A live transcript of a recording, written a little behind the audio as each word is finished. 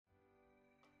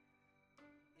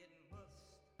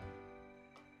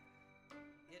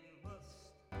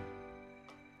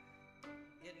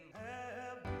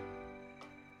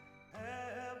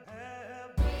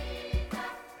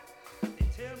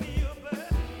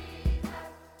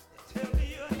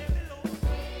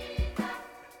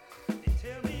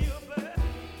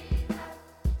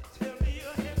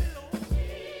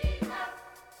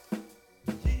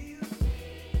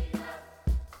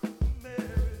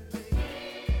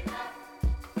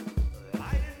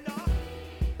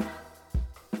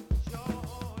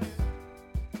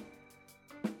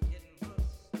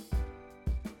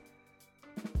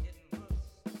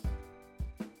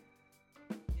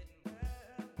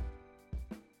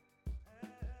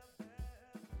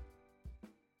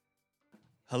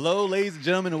Hello, ladies and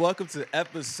gentlemen, and welcome to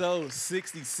episode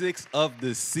 66 of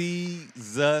the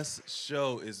Seezus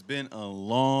Show. It's been a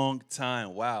long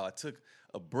time. Wow, I took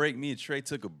a break. Me and Trey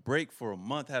took a break for a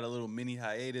month, had a little mini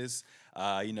hiatus.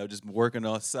 Just working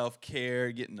on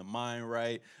self-care, getting the mind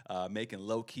right, making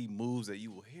low-key moves that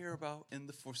you will hear about in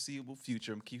the foreseeable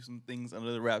future. I'm keeping some things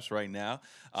under the wraps right now.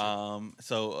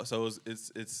 So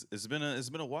it's been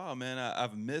a while, man.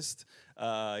 I've missed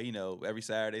every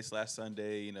Saturday /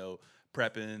 Sunday,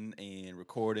 prepping and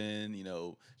recording,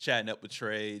 chatting up with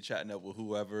Trey, chatting up with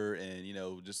whoever, and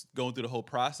just going through the whole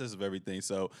process of everything.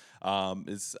 So I'm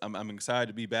excited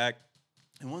to be back.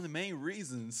 And one of the main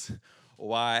reasons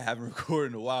why I haven't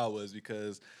recorded in a while was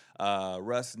because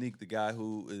Russ Sneak, the guy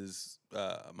who is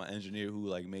my engineer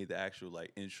who made the actual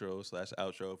intro /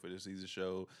 outro for the Seezus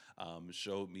Show,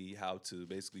 showed me how to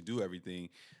basically do everything.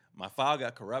 My file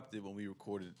got corrupted when we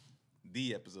recorded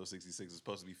the episode 66. It's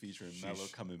supposed to be featuring Mello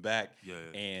coming back.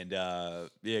 And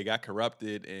it got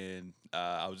corrupted, and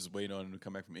I was just waiting on him to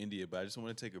come back from India, but I just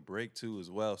want to take a break too as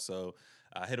well. So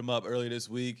I hit him up earlier this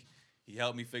week. He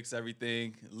helped me fix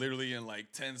everything literally in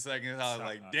 10 seconds. I was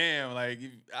like, damn,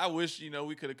 I wish,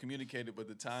 we could have communicated, but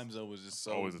the time zone was just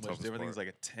so much different. It's like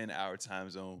a 10-hour time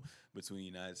zone between the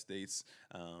United States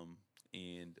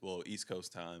and East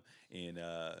Coast time and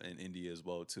India as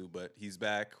well too. But he's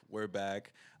back. We're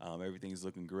back. Everything's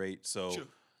looking great. So,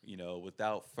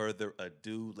 without further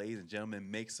ado, ladies and gentlemen,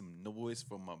 make some noise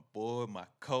for my boy, my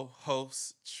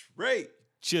co-host, Trey.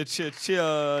 Chill.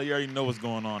 You already know what's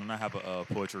going on, and I have a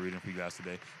poetry reading for you guys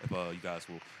today. If you guys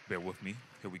will bear with me.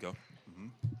 Here we go.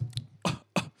 All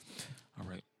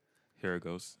right. Here it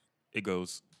goes. It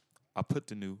goes, I put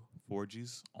the new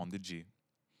 4Gs on the G.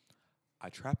 I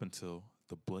trap until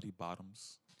the bloody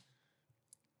bottoms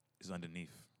is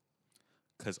underneath.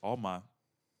 Because all my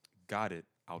got it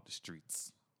out the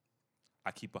streets.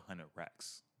 I keep 100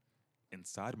 racks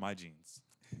inside my jeans.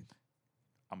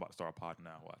 I'm about to start a pod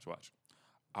now. Watch.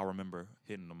 I remember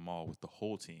hitting the mall with the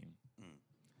whole team.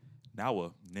 Now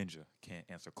a ninja can't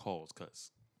answer calls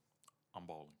because I'm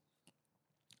balling.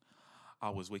 I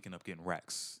was waking up getting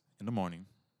racks in the morning.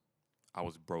 I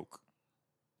was broke.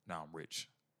 Now I'm rich.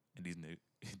 And these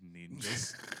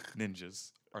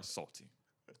ninjas are salty.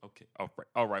 Okay,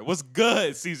 all right. What's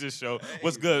good, Seezus Show?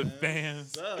 What's good,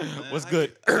 fans? What's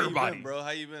good, everybody? How you been, bro? How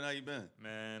you been?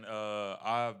 Man,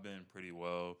 I've been pretty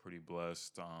well, pretty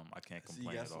blessed. I can't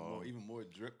complain at all. Even more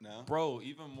drip now, bro.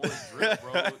 Even more drip,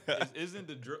 bro. Isn't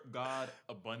the drip God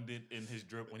abundant in His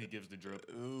drip when He gives the drip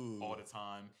all the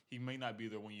time? He may not be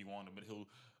there when you want him, but He'll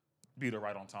be there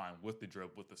right on time with the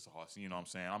drip, with the sauce. You know what I'm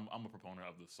saying? I'm a proponent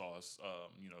of the sauce.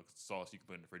 Sauce you can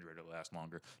put in the refrigerator to last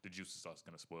longer. The juicy sauce is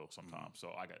going to spoil sometimes. So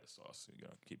I got the sauce. So you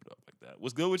got to keep it up like that.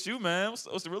 What's good with you, man?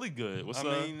 What's really good?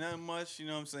 Not much. You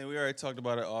know what I'm saying? We already talked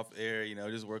about it off air.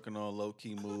 Just working on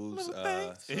low-key moves.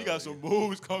 He got some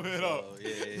moves coming up.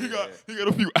 Yeah. He got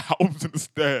a few albums in the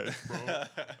stash,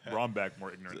 bro. I'm back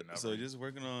more ignorant than ever. So just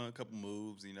working on a couple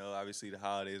moves. Obviously the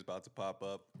holiday is about to pop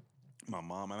up. My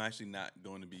mom, I'm actually not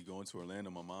going to be going to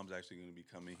Orlando. My mom's actually going to be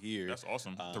coming here. That's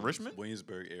awesome. To Richmond?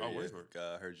 Williamsburg area. Oh, Williamsburg.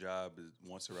 Her job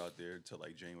wants her out there until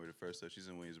January the 1st, so she's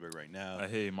in Williamsburg right now.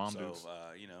 Hey, Mom. So,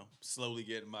 slowly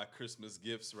getting my Christmas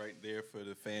gifts right there for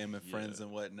the fam and friends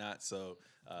and whatnot. So,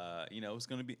 it's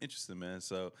going to be interesting, man.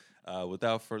 So,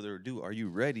 without further ado, are you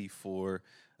ready for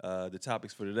the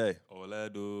topics for today? All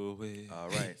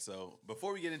right. So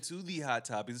before we get into the hot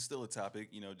topics, it's still a topic.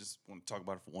 Just want to talk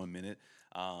about it for 1 minute.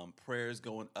 Prayers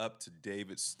going up to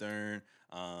David Stern.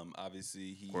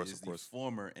 Obviously, he is the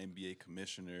former NBA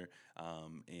commissioner,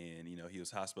 and he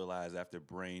was hospitalized after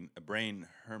a brain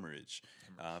hemorrhage.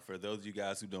 For those of you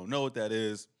guys who don't know what that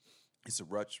is, it's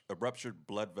a ruptured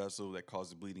blood vessel that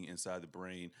causes bleeding inside the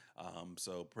brain.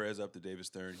 So prayers up to David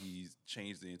Stern. He's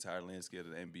changed the entire landscape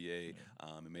of the NBA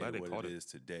and made it what it is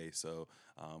today. So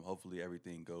hopefully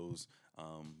everything goes,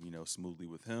 smoothly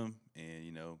with him,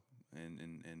 and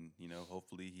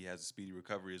hopefully he has a speedy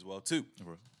recovery as well too.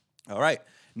 All right,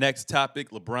 next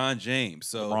topic, LeBron James.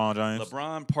 So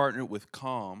LeBron partnered with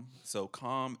Calm. So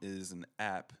Calm is an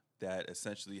app that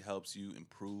essentially helps you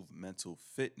improve mental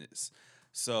fitness.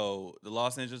 So the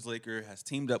Los Angeles Lakers has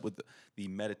teamed up with the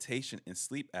meditation and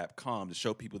sleep app Calm to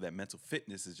show people that mental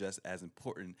fitness is just as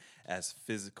important as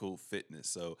physical fitness.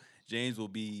 So James will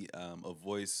be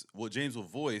James will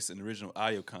voice an original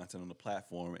audio content on the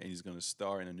platform, and he's going to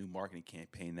star in a new marketing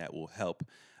campaign that will help,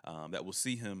 that will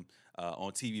see him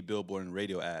on TV, billboard, and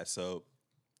radio ads. So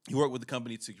He worked with the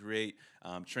company to create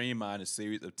Train Your Mind, a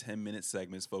series of 10-minute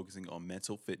segments focusing on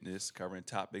mental fitness, covering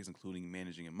topics including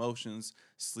managing emotions,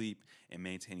 sleep, and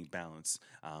maintaining balance.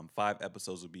 5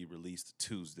 episodes will be released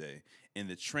Tuesday. In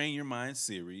the Train Your Mind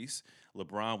series,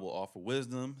 LeBron will offer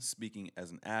wisdom, speaking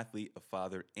as an athlete, a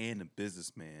father, and a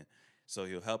businessman. So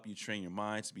he'll help you train your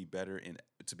mind to be better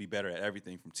at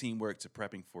everything from teamwork to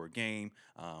prepping for a game.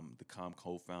 The Calm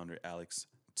co-founder Alex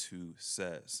Tu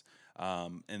says.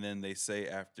 And then they say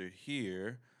after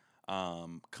here,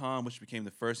 Calm, which became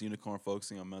the first unicorn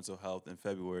focusing on mental health in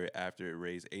February after it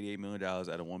raised $88 million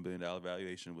at a $1 billion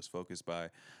valuation, was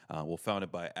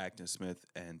founded by Acton Smith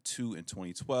and Tu in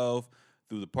 2012.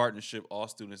 Through the partnership, all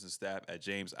students and staff at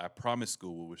James I Promise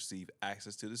School will receive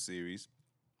access to the series,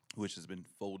 which has been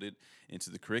folded into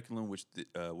the curriculum,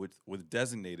 with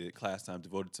designated class time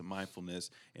devoted to mindfulness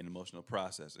and emotional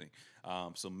processing.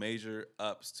 So major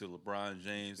ups to LeBron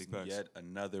James, yet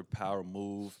another power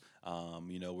move.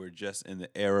 We're just in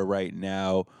the era right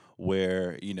now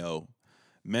where,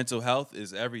 mental health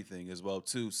is everything as well,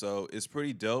 too. So it's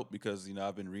pretty dope because,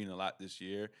 I've been reading a lot this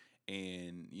year.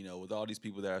 And, with all these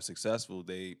people that are successful,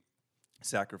 they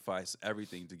sacrifice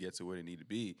everything to get to where they need to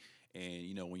be.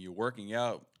 And, when you're working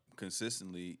out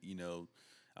consistently,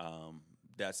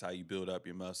 that's how you build up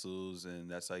your muscles and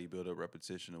that's how you build up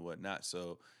repetition and whatnot.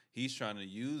 So he's trying to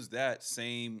use that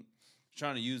same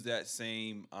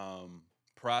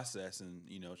process and,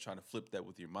 trying to flip that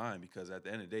with your mind, because at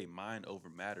the end of the day, mind over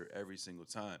matter every single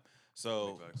time.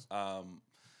 So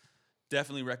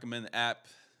definitely recommend the app.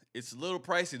 It's a little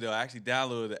pricey though. I actually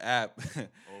downloaded the app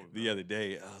the other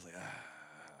day. I was like,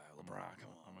 LeBron, come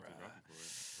on, bro.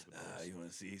 You want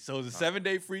to see? So it's a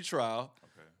 7-day free trial.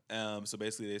 Okay. So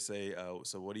basically, they say,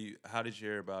 how did you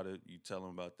hear about it? You tell them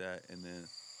about that, and then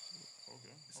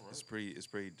it's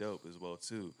pretty dope as well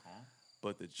too.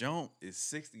 But the jump is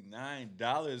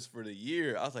 $69 for the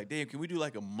year. I was like, damn, can we do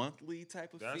like a monthly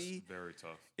type of fee? That's very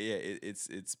tough. Yeah,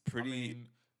 it's pretty. I mean,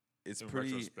 it's in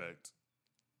pretty. Retrospect,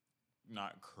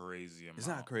 not crazy amount. It's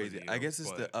not crazy. Year, I guess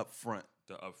it's the upfront.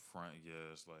 The upfront,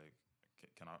 yeah. It's like,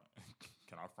 can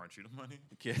I front you the money?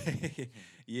 Okay.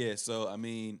 Yeah. So I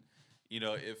mean,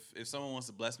 if someone wants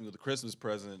to bless me with a Christmas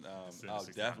present, I'll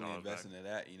definitely invest into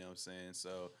that. You know what I'm saying?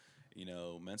 So,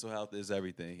 mental health is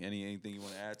everything. Anything you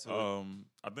want to add to it?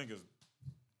 I think it's,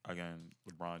 again,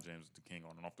 LeBron James is the king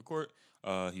on and off the court.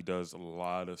 He does a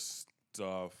lot of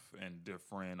stuff and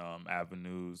different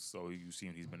avenues. So you see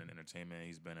him, he's been in entertainment,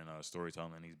 he's been in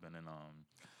storytelling, he's been in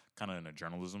kind of in a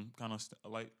journalism kind of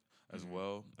light as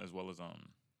well as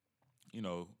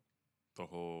the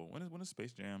whole when is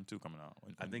Space Jam 2 coming out?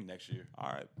 I think next year. All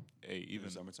right. Hey, even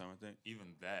summertime, I think.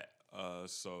 Even that.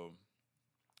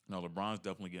 LeBron's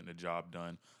definitely getting the job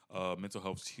done. Mental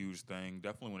health's a huge thing,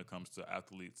 definitely when it comes to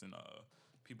athletes and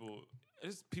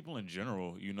people in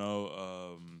general.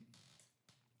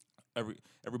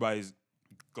 Everybody's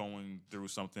going through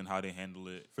something. How they handle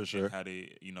it, for sure. How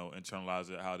they internalize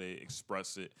it, how they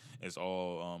express it, is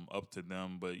all up to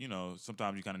them. But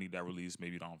sometimes you kind of need that release.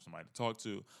 Maybe you don't have somebody to talk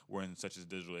to. We're in such a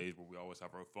digital age where we always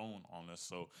have our phone on us.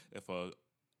 So if a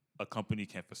company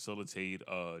can facilitate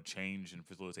change and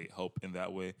facilitate help in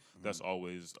that way, that's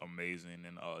always amazing.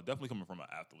 And definitely coming from an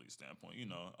athlete standpoint,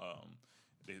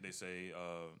 they say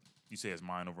you say it's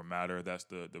mind over matter. That's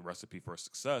the recipe for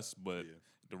success, but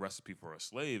the recipe for a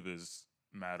slave is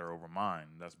matter over mind.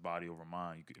 That's body over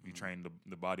mind. If you train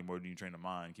the body more than you train the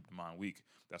mind, keep the mind weak,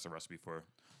 that's a recipe for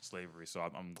slavery. So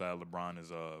I'm glad LeBron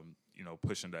is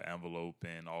pushing the envelope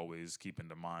and always keeping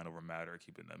the mind over matter,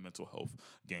 keeping that mental health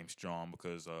game strong,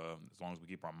 because as long as we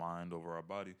keep our mind over our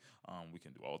body, we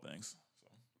can do all things.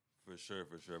 For sure.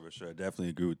 I definitely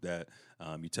agree with that.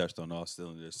 You touched on all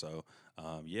cylinders. So,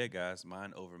 guys,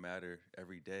 mind over matter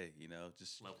every day.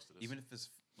 Just even if it's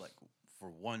like for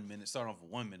 1 minute, start off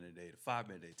with 1 minute a day, to 5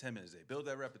 minute a day, 10 minutes a day. Build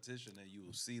that repetition, and you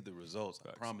will see the results.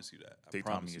 I promise you that. Take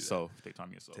time to yourself. Take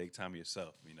time to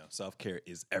yourself. Self-care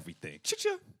is everything.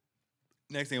 Cha-cha.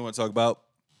 Next thing I want to talk about,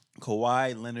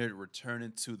 Kawhi Leonard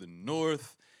returning to the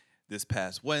North. This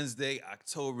past Wednesday,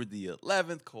 October the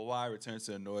 11th, Kawhi returns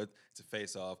to the North to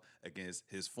face off against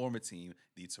his former team,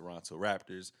 the Toronto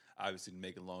Raptors. Obviously, to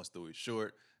make a long story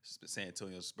short, San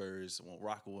Antonio Spurs won't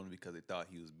rock with him because they thought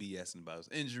he was BSing about his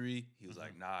injury. He was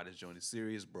like, nah, this joint is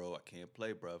serious, bro. I can't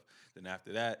play, bro. Then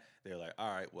after that, they're like,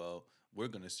 all right, well, we're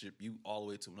going to ship you all the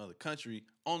way to another country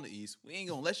on the East. We ain't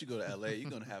going to let you go to L.A. You're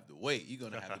going to have to wait. You're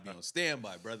going to have to be on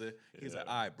standby, brother. He's like,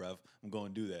 all right, bro, I'm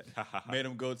going to do that. Made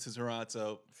him go to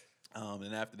Toronto.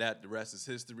 And after that, the rest is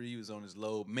history. He was on his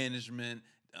load management,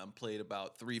 played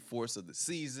about 3/4 of the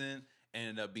season,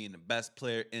 ended up being the best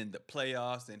player in the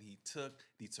playoffs, and he took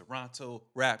the Toronto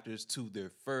Raptors to their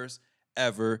first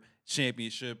ever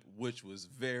championship, which was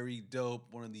very dope.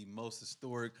 One of the most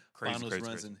historic finals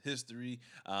runs in history.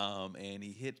 And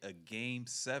he hit a game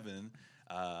 7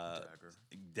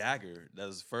 dagger. That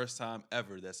was the first time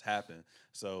ever that's happened.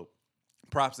 So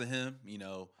props to him,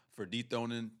 for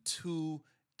dethroning 2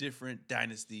 different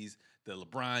dynasties. The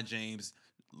LeBron James,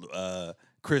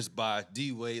 Chris Bosh,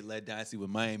 D Wade led dynasty with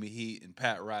Miami Heat and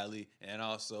Pat Riley, and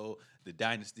also the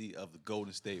dynasty of the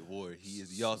Golden State Warriors. He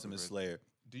is the ultimate slayer.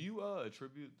 Do you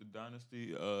attribute the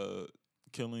dynasty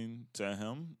killing to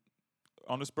him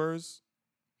on the Spurs?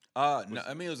 No,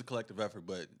 I mean, it was a collective effort,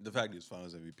 but the fact he was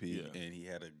Finals MVP and he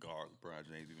had a guard LeBron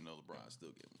James, even though LeBron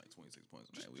still gave him like 26 points.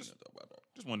 We didn't talk about that.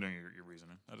 Just wondering your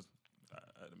reasoning. I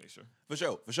had to make sure. For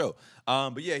sure.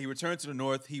 But yeah, he returned to the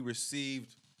North. He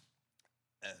received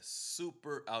a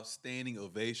super outstanding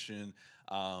ovation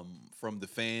from the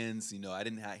fans. I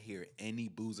did not hear any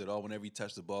boos at all. Whenever he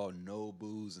touched the ball, no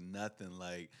boos and nothing.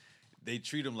 Like, they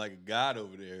treat him like a god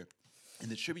over there. And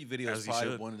the tribute video is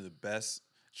probably one of the best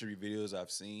tribute videos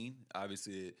I've seen.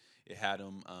 Obviously, it had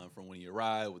him from when he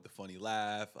arrived with the funny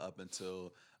laugh up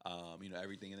until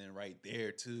everything, and then right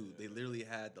there too, they literally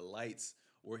had the lights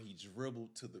where he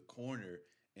dribbled to the corner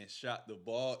and shot the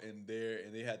ball in there,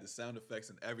 and they had the sound effects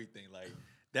and everything. Like,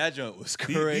 that joint was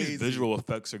crazy. These visual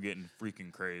effects are getting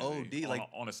freaking crazy. Oh, D, like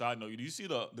on a side note, do you see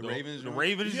the Ravens? The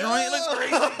Ravens joint? It looks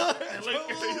crazy.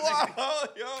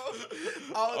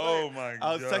 Oh my god!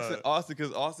 I was texting Austin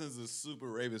because Austin's a super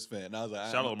Ravens fan. And I was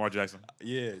like, shout out Lamar Jackson.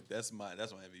 Yeah, that's my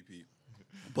MVP.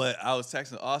 But I was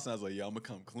texting Austin. I was like, yo, I'm gonna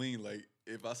come clean. Like,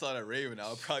 if I saw that Raven, I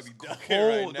would probably be down here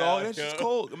right now. Dog, that's just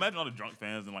cold. Imagine all the drunk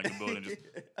fans in like the building just.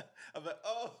 I'm like,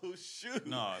 oh shoot.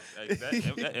 No,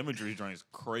 that imagery joint is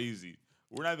crazy.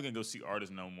 We're not even gonna go see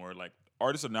artists no more. Like,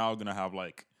 artists are now gonna have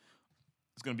like,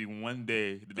 it's gonna be one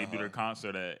day that they do their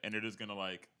concert at, and they're just gonna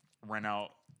like rent out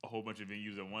a whole bunch of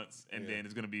venues at once, and then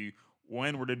it's gonna be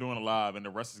one where they're doing a live, and the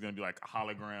rest is gonna be like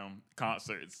hologram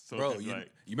concerts. So bro, you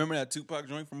remember that Tupac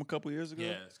joint from a couple years ago?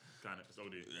 Yeah, it's kind of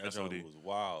OD. That joint was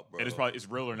wild, bro. And it's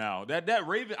realer now. That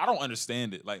Raven, I don't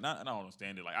understand it. Like, I don't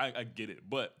understand it. Like, I get it,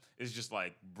 but it's just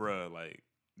like, bruh, like.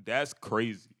 That's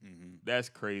crazy. Mm-hmm. That's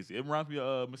crazy. It reminds me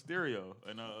of Mysterio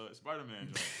and Spider-Man.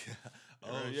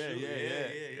 Yeah,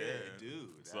 dude.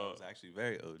 That was actually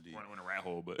very OD. Running a rat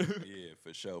hole, but yeah,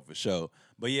 for sure.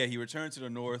 But yeah, he returned to the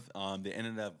North. They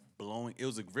ended up blowing. It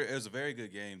was a very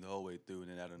good game the whole way through,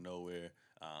 and then out of nowhere,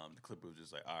 the Clippers were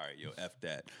just like, all right, yo, F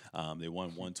that. They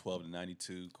won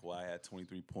 112-92. Kawhi had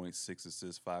 23 points, 6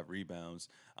 assists, 5 rebounds,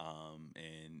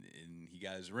 and he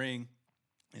got his ring.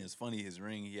 And it's funny, his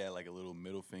ring, he had like a little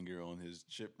middle finger on his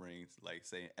chip ring, like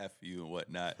saying F you and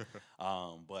whatnot.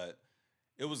 But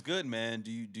it was good, man.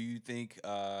 Do you think,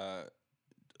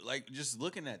 like, just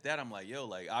looking at that, I'm like, yo,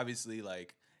 like, obviously,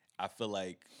 like, I feel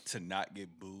like to not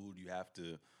get booed, you have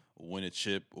to win a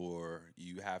chip or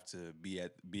you have to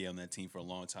be on that team for a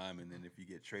long time. And then if you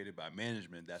get traded by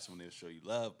management, that's when they'll show you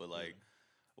love. But, like,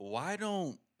 why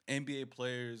don't NBA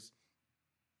players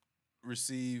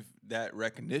receive that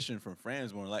recognition from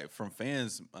fans more, like from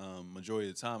fans majority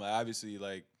of the time? Like, obviously,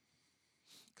 like,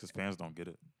 because fans don't get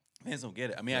it.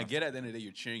 I mean, I get at the end of the day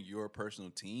you're cheering your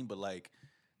personal team, but like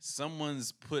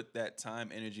someone's put that time,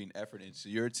 energy, and effort into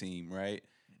your team, right?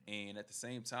 And at the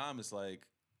same time, it's like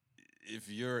if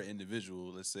you're an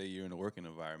individual, let's say you're in a working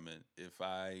environment, if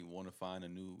I want to find a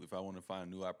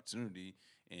new opportunity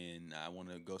and I want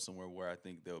to go somewhere where I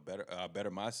think they'll better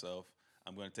myself,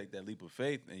 I'm going to take that leap of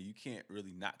faith. And you can't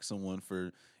really knock someone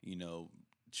for,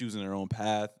 choosing their own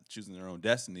path, choosing their own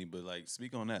destiny. But, like,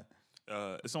 speak on that.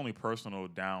 It's only personal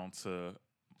down to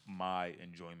my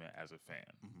enjoyment as a fan.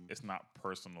 Mm-hmm. It's not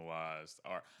personalized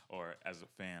or as a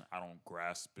fan, I don't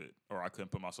grasp it or I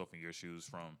couldn't put myself in your shoes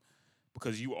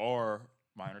because you are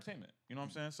my entertainment. You know what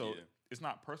I'm saying? So it's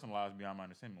not personalized beyond my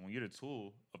entertainment. When you're the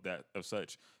tool of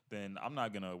such, then I'm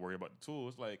not going to worry about the tool.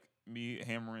 It's like me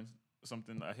hammering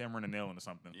a hammer and a nail into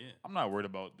something. Yeah. I'm not worried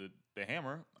about the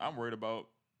hammer. I'm worried about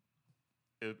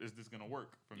is this gonna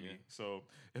work for me? So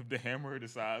if the hammer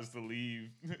decides to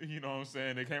leave, you know what I'm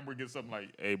saying? The hammer gets something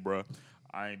like, hey, bro,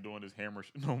 I ain't doing this hammer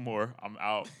no more. I'm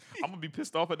out. I'm gonna be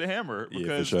pissed off at the hammer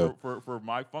because for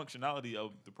my functionality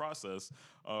of the process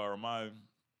or my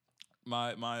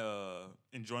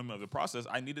enjoyment of the process,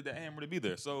 I needed that hammer to be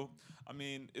there. So I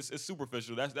mean, it's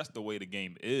superficial. That's the way the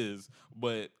game is,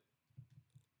 but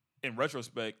in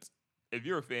retrospect, if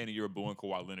you're a fan and you're booing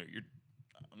Kawhi Leonard,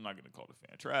 I'm not gonna call the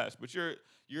fan trash, but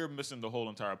you're missing the whole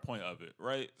entire point of it,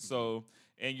 right? So,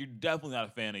 and you're definitely not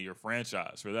a fan of your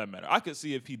franchise for that matter. I could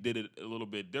see if he did it a little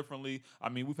bit differently. I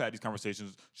mean, we've had these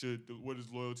conversations. What is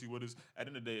loyalty? What is, at the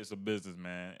end of the day, it's a business,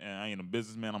 man. And I ain't a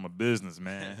businessman. I'm a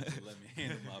businessman. Let me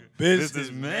handle my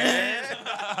business, man.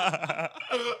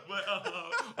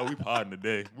 But we podding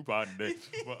today. But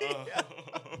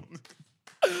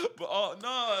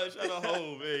no, shout out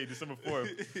Hov, hey, December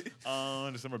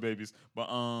 4th, December babies. But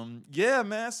yeah,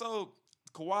 man. So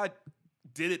Kawhi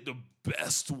did it the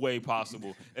best way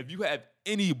possible. If you have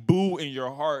any boo in your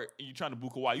heart and you're trying to boo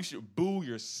Kawhi, you should boo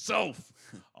yourself.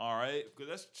 All right, because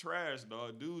that's trash,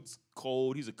 dog. Dude's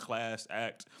cold. He's a class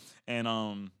act,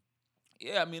 and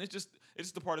yeah, I mean, it's just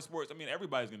the part of sports. I mean,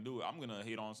 everybody's gonna do it. I'm gonna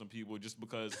hate on some people just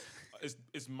because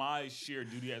it's my sheer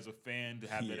duty as a fan to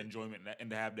have that enjoyment and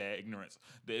to have that ignorance.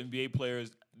 The NBA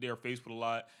players, they're faced with a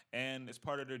lot, and it's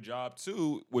part of their job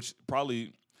too. Which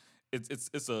probably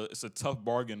it's a tough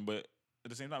bargain, but at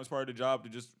the same time, it's part of the job to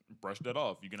just brush that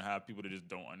off. You're gonna have people that just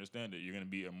don't understand it. You're gonna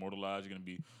be immortalized. You're gonna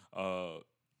be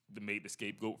the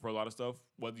scapegoat for a lot of stuff.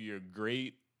 Whether you're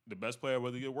great, the best player,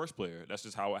 whether you're the worst player, that's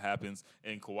just how it happens.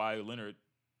 And Kawhi Leonard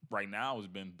right now has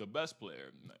been the best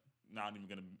player. Not even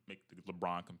gonna make the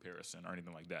LeBron comparison or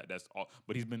anything like that. That's all.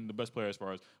 But he's been the best player as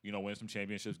far as, winning some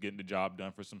championships, getting the job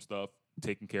done for some stuff,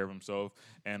 taking care of himself,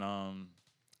 and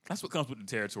that's what comes with the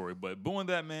territory. But booing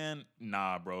that man,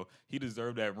 nah, bro. He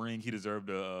deserved that ring. He deserved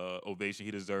the ovation.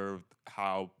 He deserved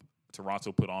how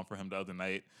Toronto put on for him the other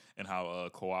night, and how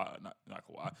Kawhi, not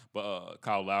Kawhi, but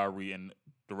Kyle Lowry and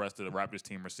the rest of the Raptors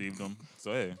team received him.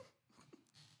 So hey,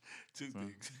 Two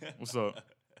things. What's up?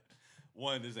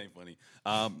 One, this ain't funny.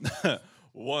 The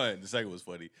second was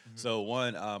funny. Mm-hmm. So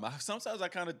one, sometimes I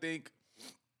kind of think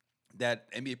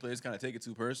that NBA players kind of take it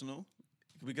too personal,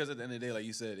 because at the end of the day, like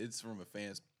you said, it's from a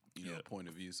fan's point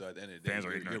of view. So at the end of the day,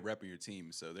 you're repping your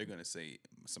team, so they're gonna say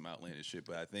some outlandish shit.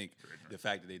 But I think the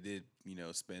fact that they did,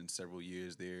 spend several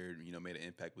years there, made an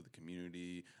impact with the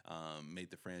community, made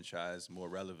the franchise more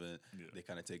relevant. Yeah. They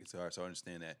kind of take it to heart. So I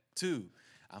understand that. Two,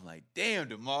 I'm like, damn,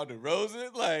 DeMar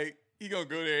DeRozan, like, he gonna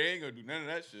go there, he ain't gonna do none of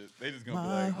that shit. They just gonna be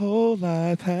like, my whole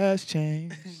life has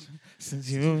changed since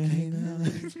you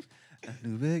came. I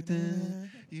knew back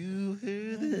then you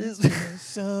hear this.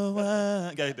 So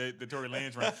got the Tory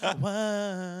Lanez run.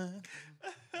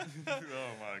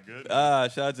 Oh my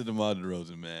goodness. Shout out to DeMar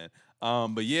DeRozan, man.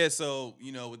 But yeah, so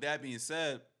with that being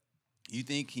said, you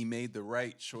think he made the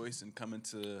right choice in coming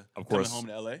home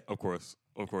to LA? Of course.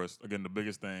 Again, the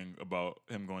biggest thing about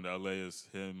him going to LA is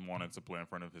him wanting to play in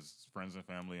front of his friends and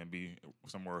family and be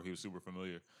somewhere he was super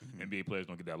familiar. Mm-hmm. NBA players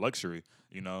don't get that luxury,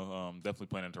 Definitely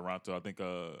playing in Toronto. I think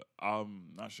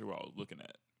I'm not sure what I was looking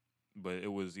at, but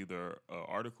it was either an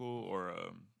article or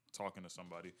talking to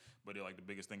somebody. But the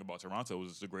biggest thing about Toronto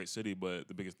is it's a great city, but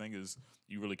the biggest thing is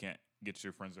you really can't get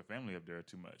your friends or family up there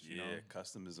too much.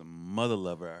 Custom is a mother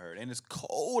lover, I heard, and it's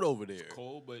cold over there. It's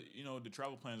cold, but the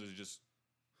travel plans is just.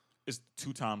 It's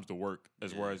 2 times the work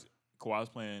as far as Kawhi's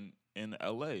playing in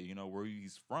LA, where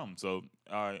he's from. So,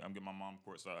 all right, I'm getting my mom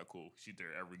courtside. Cool. She's there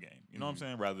every game. You know what I'm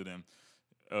saying? Rather than,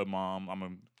 Mom, I'm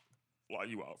going to fly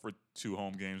you out for 2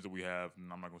 home games that we have,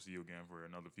 and I'm not going to see you again for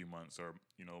another few months. Or,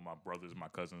 my brothers, my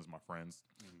cousins, my friends.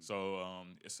 Mm-hmm. So,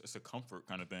 it's a comfort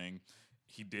kind of thing.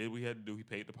 He did what he had to do. He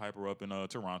paid the piper up in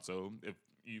Toronto. If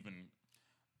even...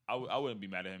 I wouldn't be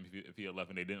mad at him if he had left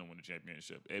and they didn't win the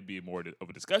championship. It'd be more of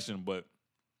a discussion, but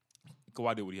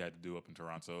Kawhi did what he had to do up in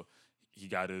Toronto. He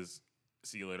got his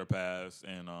see you later pass,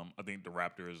 and I think the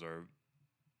Raptors are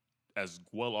as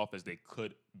well off as they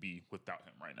could be without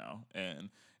him right now, and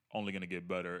only going to get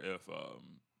better if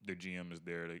their GM is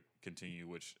there to continue,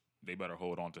 which they better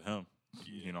hold on to him.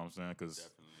 Yeah, you know what I'm saying? Because,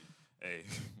 hey,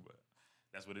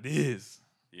 that's what it is.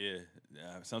 Yeah.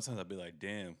 Sometimes I'd be like,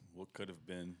 damn, what could have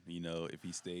been, if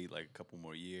he stayed like a couple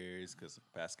more years, because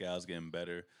Pascal's getting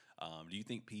better. Do you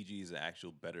think PG is an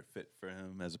actual better fit for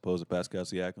him as opposed to Pascal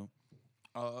Siakam?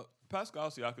 Pascal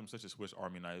Siakam is such a Swiss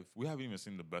Army knife. We haven't even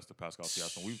seen the best of Pascal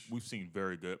Siakam. We've seen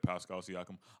very good Pascal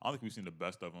Siakam. I don't think we've seen the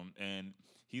best of him, and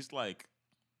he's like,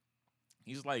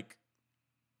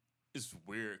 it's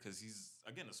weird because he's,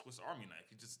 again, a Swiss Army knife.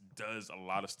 He just does a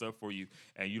lot of stuff for you,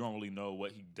 and you don't really know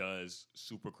what he does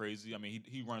super crazy. I mean,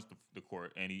 he runs the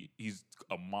court, and he's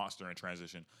a monster in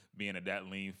transition, being at that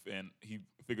length, and he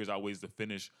figures out ways to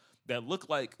finish that look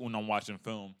like, when I'm watching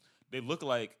film, they look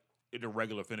like the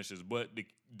regular finishes, but the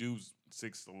dude's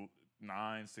 6'9",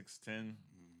 6'10",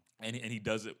 and he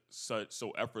does it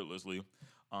so effortlessly.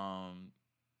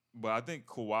 But I think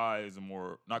Kawhi is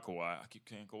not Kawhi, I keep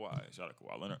saying Kawhi, shout out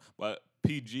Kawhi Leonard, but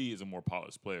PG is a more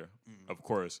polished player, of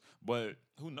course. But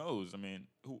who knows? I mean,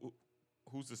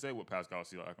 who's to say with Pascal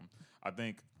Siakam? I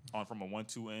think from a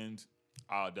 1-2 end,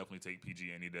 I'll definitely take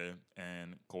PG any day,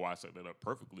 and Kawhi set that up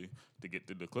perfectly to get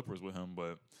to the Clippers with him.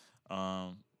 But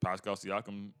Pascal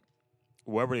Siakam,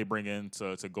 whoever they bring in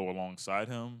to go alongside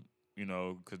him,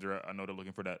 because I know they're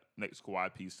looking for that next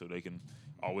Kawhi piece so they can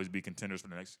always be contenders for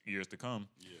the next years to come.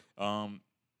 Yeah.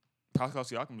 Pascal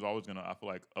Siakam is always gonna, I feel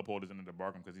like, uphold his end of the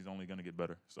bargain because he's only gonna get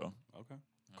better. So Okay.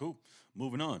 Cool.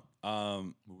 Moving on.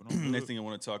 moving on. Next thing I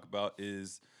want to talk about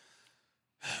is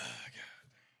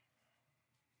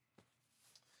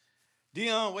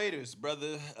Dion Waiters,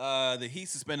 brother. The Heat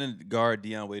suspended guard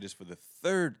Dion Waiters for the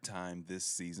third time this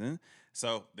season.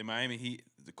 So the Miami Heat,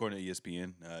 according to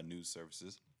ESPN News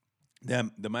Services,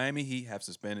 the Miami Heat have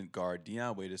suspended guard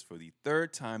Dion Waiters for the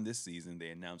third time this season. They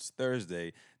announced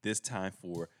Thursday, this time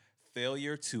for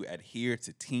failure to adhere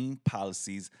to team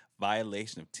policies,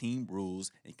 violation of team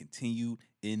rules, and continued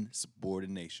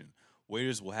insubordination.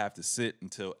 Waiters will have to sit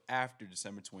until after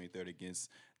December 23rd against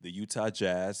the Utah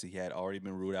Jazz. He had already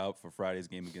been ruled out for Friday's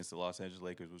game against the Los Angeles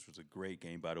Lakers, which was a great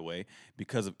game, by the way,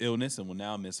 because of illness, and will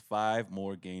now miss 5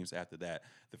 more games after that.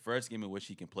 The first game in which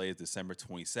he can play is December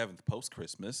 27th,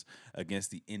 post-Christmas,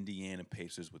 against the Indiana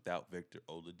Pacers without Victor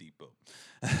Oladipo.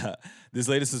 This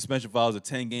latest suspension follows a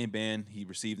 10-game ban he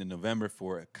received in November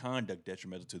for a conduct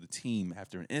detrimental to the team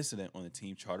after an incident on a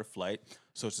team charter flight.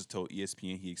 Sources told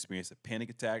ESPN he experienced a panic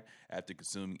attack after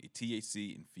consuming a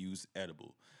THC-infused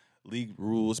edible. League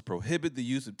rules prohibit the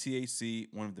use of THC,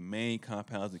 one of the main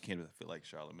compounds in cannabis. I feel like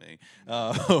Charlemagne.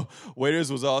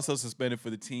 Waiters was also suspended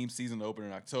for the team season opener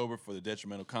in October for the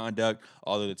detrimental conduct,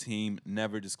 although the team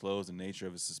never disclosed the nature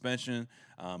of his suspension.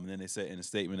 And then they said in a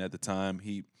statement at the time,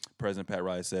 President Pat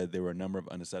Riley said there were a number of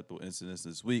unacceptable incidents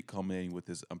this week, culminating with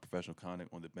his unprofessional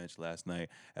conduct on the bench last night.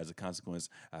 As a consequence,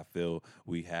 I feel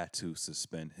we had to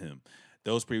suspend him.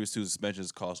 Those previous 2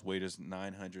 suspensions cost Waiters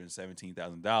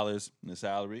 $917,000 in the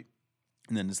salary.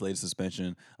 And then this latest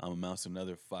suspension amounts to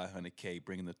another $500K,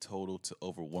 bringing the total to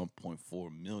over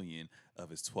 $1.4 million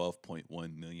of his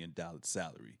 $12.1 million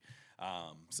salary.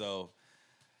 So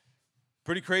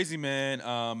pretty crazy, man.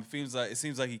 It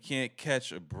seems like he can't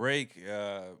catch a break.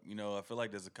 I feel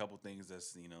like there's a couple things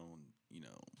that's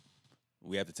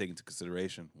we have to take into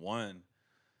consideration. One,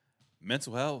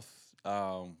 mental health.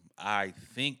 I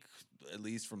think, at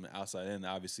least from the outside in,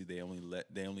 obviously they only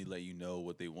let you know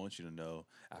what they want you to know.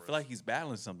 I feel like he's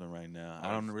battling something right now.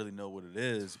 I don't really know what it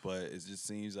is, but it just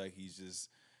seems like he's just,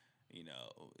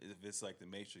 if it's like the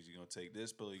Matrix, you're gonna take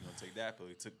this pill, you're gonna take that pill.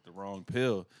 He took the wrong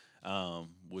pill,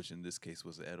 which in this case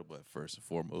was the edible at first and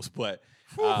foremost. But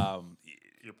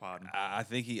You're podding. I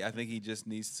think he just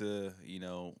needs to,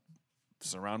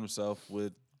 surround himself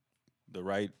with the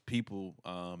right people,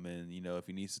 and if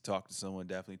he needs to talk to someone,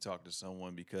 definitely talk to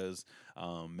someone, because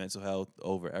mental health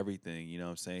over everything. You know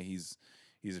what I'm saying?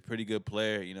 He's a pretty good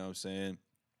player. You know what I'm saying?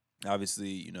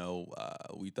 Obviously,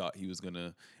 we thought he was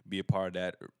gonna be a part of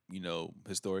that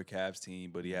historic Cavs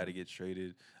team, but he had to get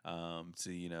traded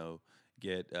to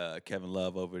get Kevin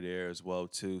Love over there as well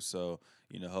too. So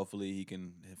hopefully he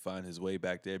can find his way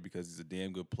back there, because he's a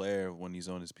damn good player when he's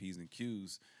on his P's and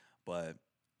Q's. But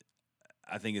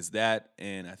I think it's that,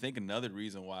 and I think another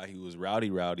reason why he was rowdy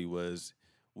was,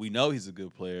 we know he's a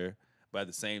good player, but at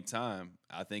the same time,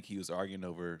 I think he was arguing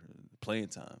over playing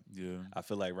time. Yeah. I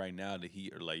feel like right now the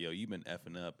Heat are like, yo, you've been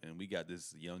effing up, and we got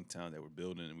this young talent that we're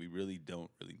building, and we really don't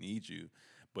really need you.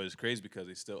 But it's crazy because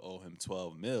they still owe him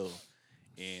 $12 million,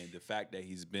 and the fact that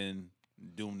he's been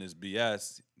doing this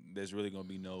BS, there's really going to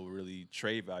be no really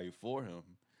trade value for him.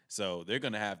 So they're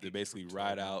going to have to basically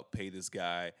ride out, pay this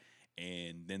guy,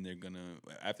 and then they're going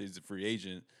to, after he's a free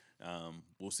agent,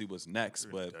 we'll see what's next.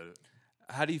 But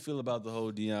how do you feel about the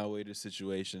whole Dion Waiters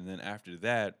situation? And then after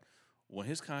that, when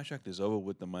his contract is over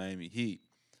with the Miami Heat,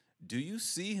 do you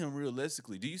see him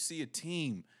realistically? Do you see a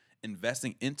team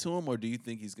investing into him, or do you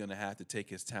think he's going to have to take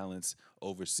his talents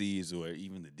overseas or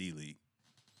even the D-League?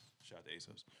 Shout out to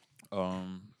ASOS.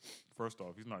 First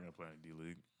off, he's not going to play in the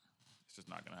D-League. It's just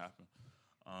not going to happen.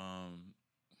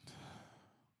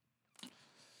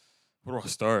 Where do I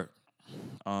start?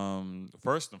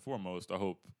 First and foremost, I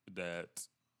hope that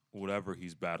whatever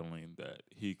he's battling, that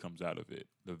he comes out of it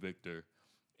the victor,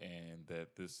 and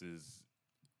that this is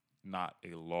not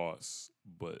a loss,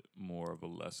 but more of a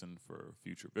lesson for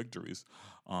future victories.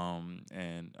 You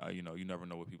never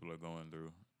know what people are going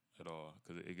through at all,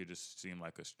 because it could just seem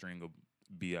like a string of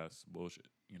BS bullshit.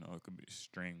 It could be a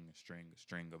string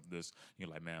of this. You're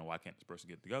like, man, why can't this person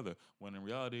get together? When in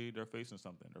reality, they're facing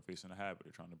something. They're facing a habit.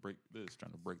 They're trying to break this,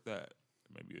 trying to break that.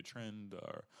 Maybe a trend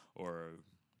or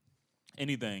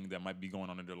anything that might be going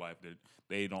on in their life that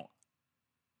they don't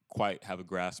quite have a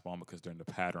grasp on because they're in the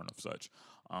pattern of such.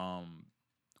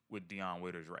 With Dion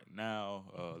Waiters right now,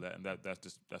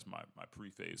 that's my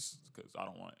preface because I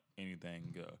don't want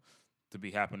anything to be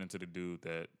happening to the dude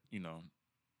that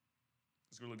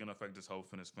it's really gonna affect his health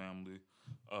and his family.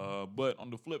 But on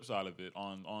the flip side of it,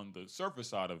 on the surface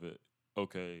side of it,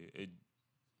 okay, it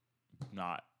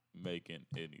not making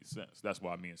any sense. That's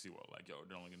why me and SeaWorld like, yo,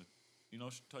 they're only gonna,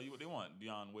 tell you what they want.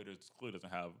 Dion Waiters clearly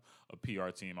doesn't have a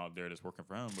PR team out there that's working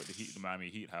for him, but the Miami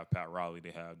Heat have Pat Riley,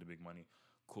 they have the big money,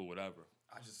 cool, whatever.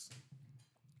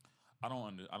 I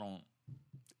don't.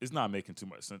 It's not making too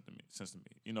much sense to me.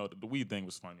 The weed thing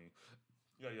was funny.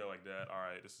 Yeah, like that. All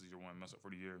right, this is your one mess up for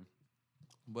the year.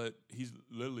 But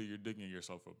you're digging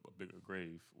yourself a bigger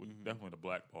grave. With definitely the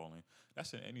blackballing.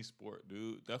 That's in any sport,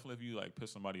 dude. Definitely if you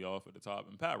piss somebody off at the top.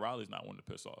 And Pat Riley's not one to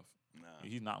piss off. Nah,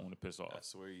 he's not one to piss off. I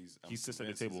swear he sits at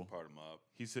the table. Part of mob.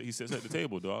 He sits at the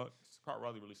table, dog. Pat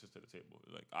Riley really sits at the table,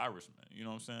 like Irishman. You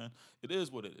know what I'm saying? It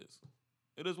is what it is.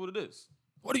 It is what it is.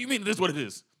 What do you mean it is what it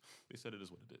is? They said it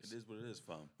is what it is. It is what it is,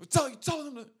 fam. Tell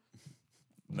them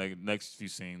that. Next few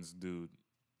scenes, dude.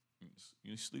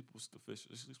 You sleep with the fishes.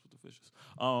 He sleeps with the fishes.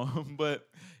 But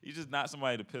he's just not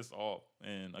somebody to piss off.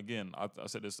 And again, I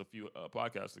said this a few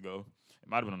podcasts ago. It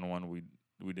might have been on the one we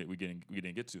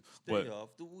didn't get to. Stay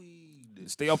off the weed.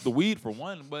 Stay off the weed for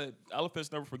one. But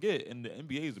elephants never forget, and the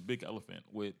NBA is a big elephant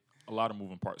with a lot of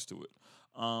moving parts to it.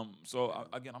 I'm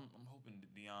hoping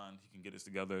that Dion he can get this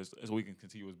together so we can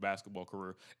continue his basketball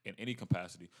career in any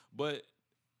capacity. But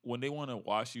when they want to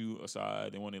wash you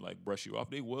aside, they want to brush you off,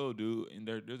 they will, dude. And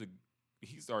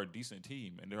he's our decent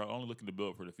team, and they're only looking to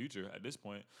build for the future at this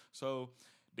point. So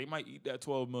they might eat that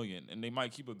 $12 million, and they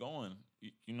might keep it going.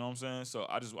 You know what I'm saying? So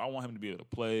I want him to be able to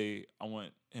play. I want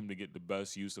him to get the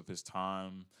best use of his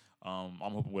time. I'm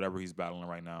hoping whatever he's battling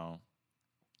right now,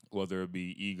 whether it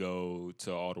be ego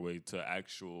to all the way to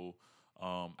actual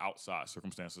outside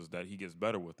circumstances, that he gets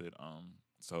better with it.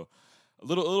 So a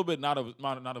little bit not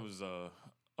of his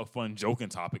a fun joking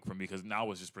topic for me because now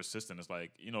it's just persistent. It's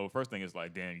first thing is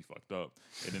damn, you fucked up,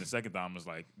 and then the second time is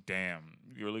damn,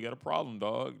 you really got a problem,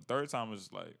 dog. Third time is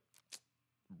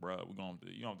bruh,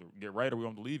 you have to get right or we're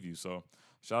going to leave you. So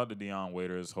shout out to Dion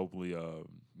Waiters. Hopefully,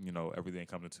 everything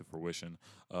comes into fruition.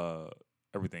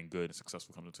 Everything good and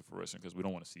successful comes into fruition because we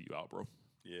don't want to see you out, bro.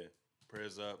 Yeah,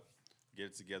 prayers up. Get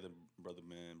it together, brother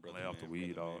man. Lay off the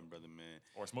weed, dog. Brother man.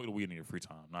 Or smoke the weed in your free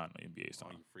time, not in the NBA time.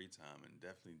 On your free time, and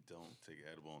definitely don't take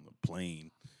an edible on the plane.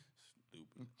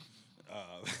 Stupid.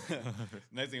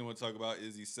 Next thing I want to talk about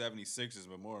is the 76ers,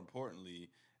 but more importantly,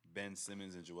 Ben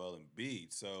Simmons and Joel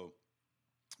Embiid. So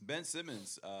Ben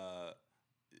Simmons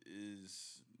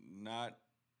is not.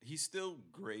 He's still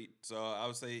great. So I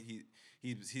would say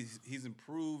he's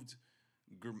improved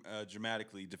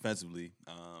dramatically defensively.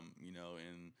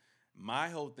 And my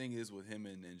whole thing is with him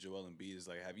and Joel Embiid is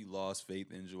have you lost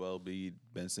faith in Joel Embiid,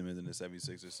 Ben Simmons, and the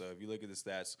 76ers? So if you look at the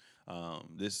stats,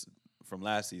 this from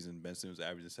last season, Ben Simmons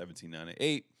averaging 17, 9, and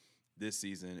 8. This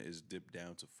season is dipped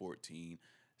down to 14,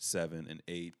 7, and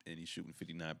 8, and he's shooting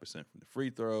 59% from the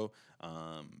free throw.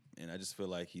 And I just feel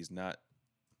like he's not.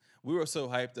 We were so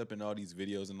hyped up in all these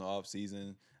videos in the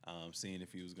offseason, seeing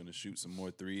if he was going to shoot some more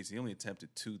threes. He only attempted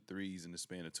 2 threes in the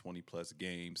span of 20-plus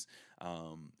games.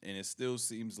 And it still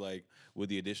seems like with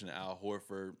the addition of Al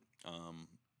Horford,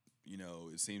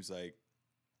 it seems like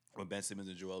when Ben Simmons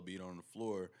and Joel Embiid on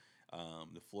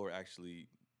the floor actually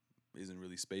isn't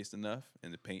really spaced enough,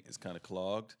 and the paint is kind of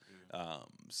clogged.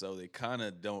 So they kind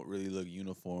of don't really look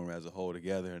uniform as a whole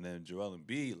together. And then Joel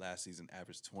Embiid last season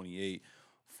averaged 28,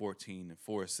 14 and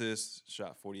 4 assists,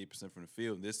 shot 48% from the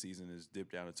field. And this season is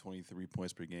dipped down to 23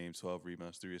 points per game, 12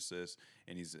 rebounds, 3 assists,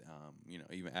 and he's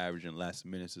even averaging last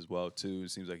minutes as well too.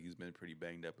 It seems like he's been pretty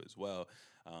banged up as well.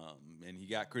 And he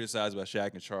got criticized by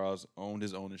Shaq and Charles, owned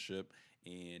his ownership,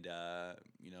 and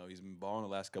he's been balling the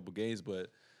last couple games.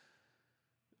 But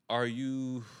are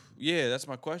you? Yeah, that's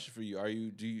my question for you. Are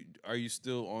you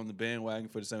still on the bandwagon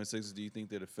for the 76ers? Do you think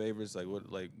they're the favorites?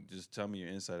 Just tell me your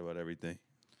insight about everything.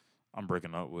 I'm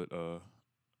breaking up with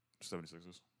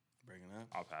 76ers. Breaking up?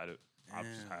 I've had it. I've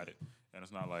just had it. And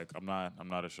it's not I'm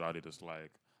not a shawty that's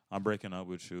I'm breaking up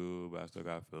with you, but I still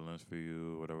got feelings for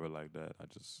you, whatever like that.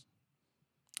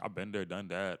 I've been there, done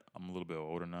that. I'm a little bit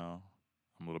older now.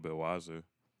 I'm a little bit wiser.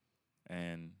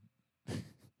 And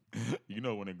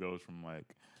when it goes from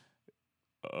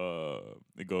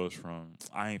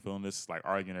I ain't feeling this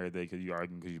arguing every day because you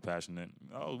arguing because you're passionate.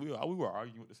 Oh, we were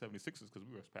arguing with the 76ers because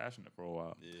we were passionate for a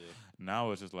while. Yeah. Now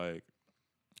it's just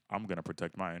I'm gonna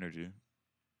protect my energy.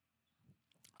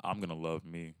 I'm gonna love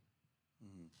me.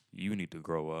 You need to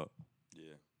grow up.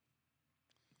 Yeah.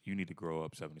 You need to grow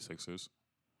up, 76ers.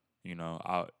 You know,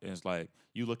 it's like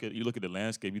you look at the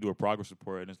landscape, you do a progress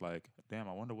report, and it's like, damn,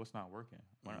 I wonder what's not working.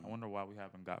 I wonder why we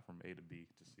haven't got from A to B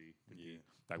to C to D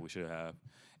like we should have.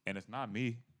 And it's not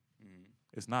me.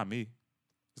 It's not me.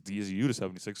 It's you, the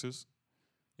 76ers.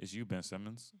 It's you, Ben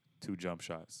Simmons. 2 jump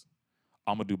shots.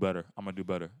 I'm gonna do better.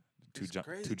 Two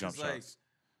jump shots.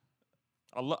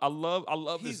 I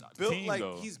love he's this built team like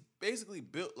though. he's basically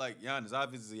built like Giannis.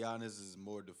 Obviously, Giannis is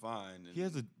more defined. And He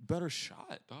has a better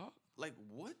shot, dog. like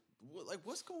what? Like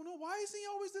what's going on? Why is he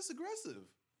always this aggressive?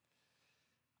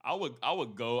 I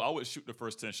would shoot the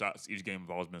first 10 shots each game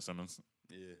if I was Ben Simmons.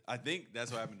 Yeah, I think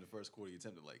that's what happened in the first quarter. He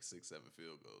attempted like 6, 7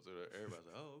 field goals. Everybody's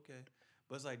like, "Oh, okay,"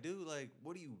 but it's like, dude, like,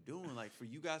 what are you doing? Like, for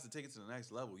you guys to take it to the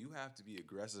next level, you have to be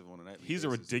aggressive on a nightly He's basis. a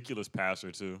ridiculous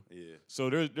passer too. Yeah. So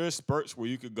there's spurts where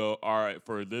you could go, all right,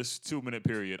 for this 2-minute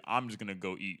period, I'm just gonna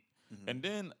go eat, and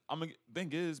then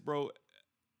thing is, bro,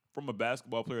 from a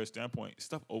basketball player standpoint,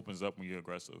 stuff opens up when you're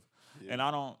aggressive, and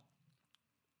I don't.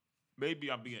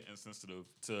 Maybe I'm being insensitive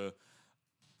to.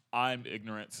 I'm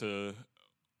ignorant to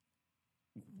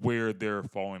where they're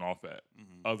falling off at,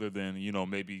 other than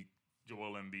maybe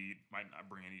Joel Embiid might not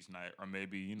bring it each night, or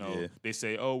maybe they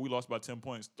say, oh, we lost by 10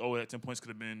 points. Oh, that 10 points could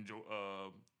have been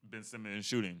Ben Simmons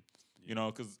shooting,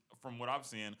 because from what I've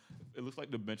seen, it looks like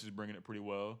the bench is bringing it pretty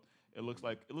well. It looks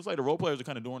like the role players are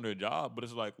kind of doing their job, but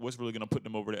it's like what's really going to put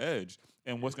them over the edge,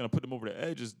 and what's going to put them over the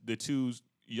edge is the 2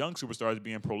 young superstars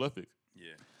being prolific.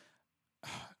 Yeah.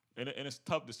 And it's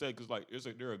tough to say because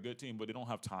they're a good team, but they don't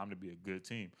have time to be a good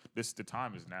team. The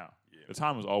time is now. Yeah. The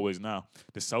time is always now.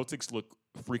 The Celtics look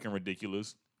freaking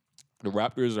ridiculous. The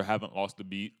Raptors haven't lost a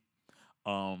beat.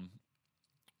 And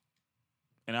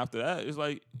after that, it's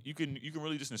like you can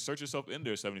really just insert yourself in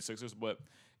there, 76ers, but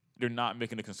they're not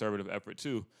making a conservative effort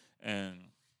too. And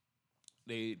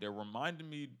they're reminding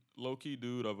me low key,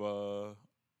 dude, of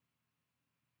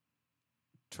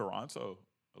Toronto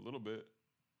a little bit.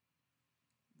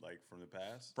 Like from the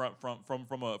past?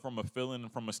 From a feeling,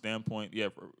 from a standpoint,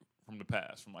 from the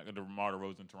past, from like the DeMar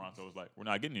DeRozan in Toronto, was like we're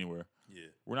not getting anywhere. Yeah,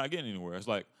 we're not getting anywhere. It's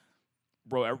like,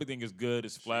 bro, everything is good,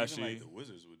 it's flashy. Even like the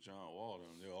Wizards with John Wall,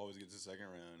 they'll always get to the second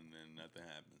round and then nothing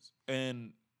happens.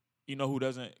 And you know who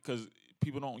doesn't? Because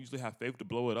people don't usually have faith to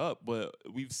blow it up, but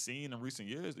we've seen in recent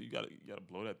years that you gotta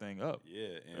blow that thing up.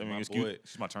 Yeah, and excuse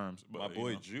my terms, but my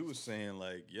boy Drew was saying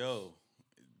like, yo,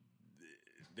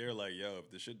 they're like, yo,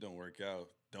 if this shit don't work out,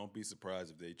 don't be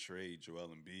surprised if they trade Joel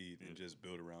Embiid and just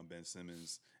build around Ben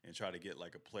Simmons and try to get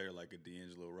like a player like a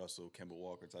D'Angelo Russell, Kemba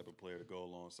Walker type of player to go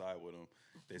alongside with him.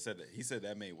 He said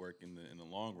that may work in the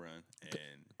long run.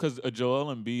 And because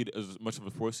Joel Embiid, as much of a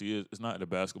force he is, it's not the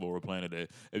basketball we're playing today.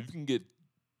 If you can get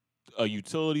a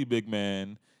utility big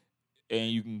man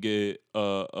and you can get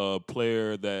a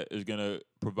player that is gonna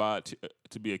provide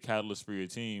to be a catalyst for your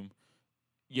team,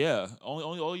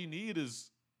 all you need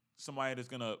is somebody that's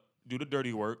gonna do the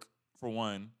dirty work for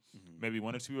one. Maybe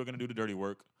 1 or 2 are going to do the dirty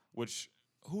work, which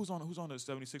who's on the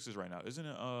 76ers right now? Isn't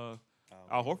it Al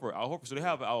Horford? Al Horford. So they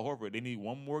have Al Horford. They need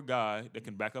one more guy that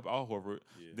can back up Al Horford.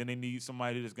 Yeah. Then they need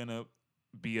somebody that's going to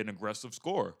be an aggressive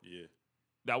scorer. Yeah.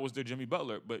 That was their Jimmy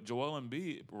Butler. But Joel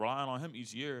Embiid, relying on him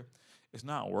each year, it's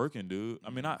not working, dude. I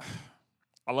mean, I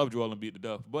love Joel Embiid to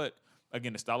death, but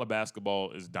again, the style of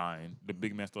basketball is dying. The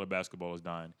big man style of basketball is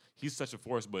dying. He's such a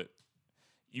force, but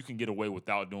you can get away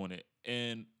without doing it.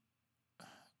 And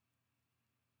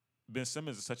Ben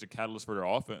Simmons is such a catalyst for their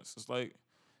offense. It's like,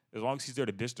 as long as he's there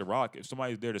to dish the rock, if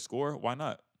somebody's there to score, why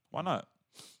not? Why not?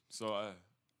 So,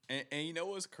 and you know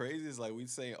what's crazy is like we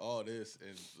say all this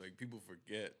and like people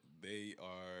forget they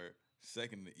are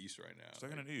second in the East right now.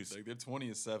 Second in the East. Like they're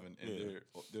 20-7 and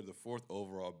they're the 4th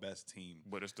overall best team.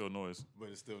 But it's still noise.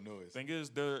 Thing is,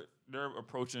 they're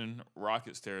approaching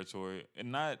Rockets territory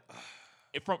and not.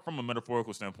 From a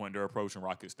metaphorical standpoint, they're approaching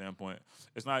Rockets standpoint.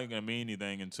 It's not even going to mean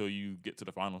anything until you get to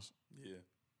the finals. Yeah.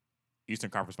 Eastern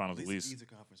Conference Finals at least. Eastern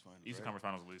Conference Finals. Eastern Conference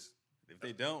Finals at least. If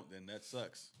they don't, then that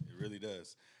sucks. It really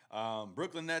does.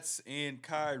 Brooklyn Nets and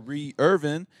Kyrie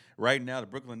Irving. Right now, the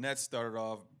Brooklyn Nets started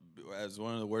off as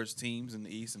one of the worst teams in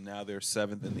the East, and now they're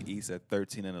 7th in the East at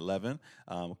 13-11.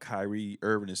 Kyrie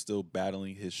Irving is still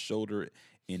battling his shoulder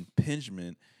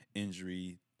impingement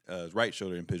injury. Right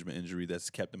shoulder impingement injury that's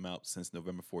kept him out since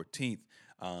November 14th.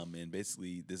 And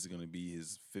basically, this is going to be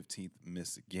his 15th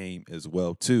missed game as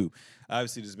well, too.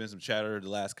 Obviously, there's been some chatter the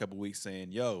last couple weeks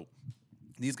saying, yo,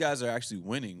 these guys are actually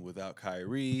winning without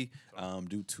Kyrie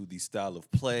due to the style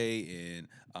of play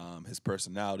and his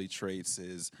personality traits,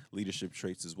 his leadership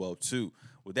traits as well, too.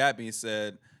 With that being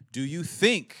said, do you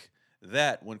think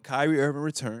that when Kyrie Irving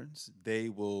returns, they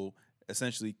will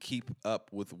essentially keep up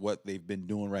with what they've been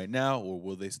doing right now, or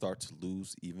will they start to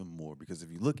lose even more? Because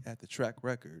if you look at the track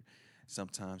record,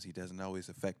 sometimes he doesn't always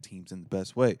affect teams in the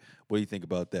best way. What do you think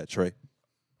about that, Trey?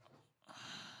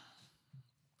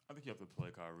 I think you have to play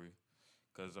Kyrie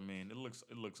because I mean it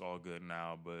looks all good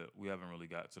now, but we haven't really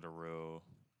got to the real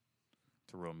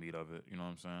meat of it. You know what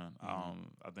I'm saying?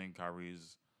 I think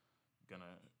Kyrie's gonna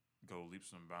go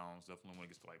leaps and bounds. Definitely when it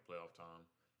gets to like playoff time,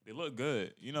 they look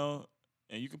good. You know,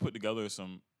 and you can put together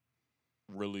some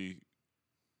really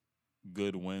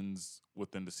good wins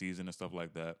within the season and stuff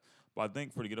like that. But I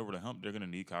think for to get over the hump, they're gonna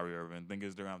need Kyrie Irving. Thing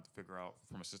is, they're gonna have to figure out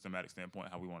from a systematic standpoint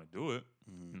how we want to do it.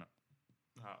 You know,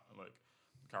 how, like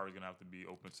Kyrie's gonna have to be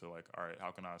open to like, all right,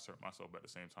 how can I assert myself but at the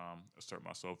same time assert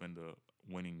myself into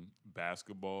winning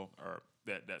basketball, or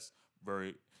that's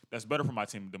better for my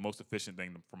team, the most efficient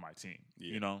thing for my team.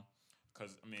 Yeah. You know,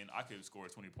 because I mean I could score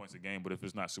 20 points a game, but if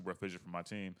it's not super efficient for my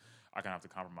team, I kind of have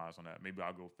to compromise on that. Maybe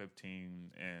I'll go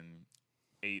 15 and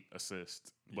 8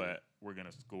 assists, but we're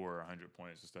gonna score 100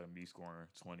 points instead of me scoring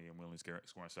 20 and we only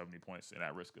scoring 70 points and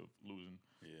at risk of losing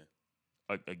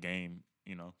a game,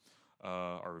 you know,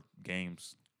 or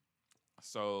games.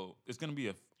 So it's gonna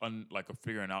be like a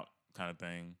figuring out kind of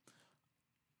thing.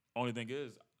 Only thing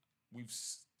is, we've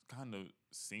kind of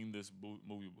seen this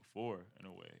movie before in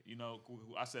a way. You know,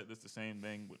 I said this the same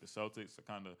thing with the Celtics.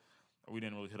 We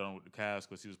didn't really hit on with the Cavs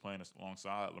because he was playing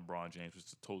alongside LeBron James, which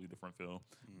is a totally different feel.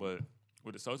 But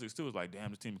with the Celtics too, it's like,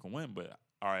 damn, this team can win. But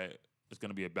all right, it's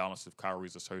gonna be a balance of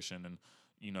Kyrie's assertion and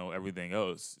everything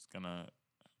else. It's gonna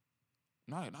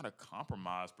not a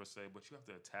compromise per se, but you have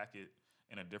to attack it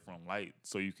in a different light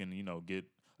so you can get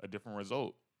a different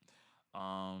result.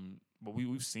 But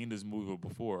we've seen this movie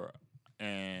before,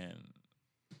 and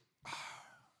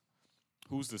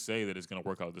who's to say that it's going to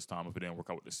work out this time if it didn't work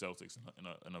out with the Celtics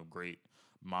in a great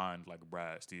mind like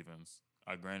Brad Stevens?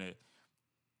 Granted,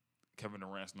 Kevin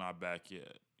Durant's not back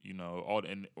yet.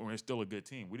 And we're still a good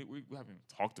team. We haven't even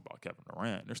talked about Kevin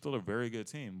Durant. They're still a very good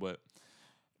team, but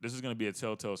this is going to be a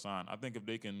telltale sign. I think if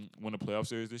they can win a playoff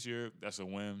series this year, that's a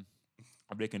win.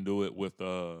 If they can do it with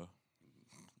against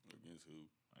who?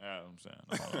 Yeah, I'm saying.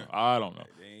 I don't know.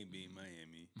 They ain't beat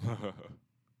Miami.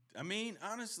 I mean,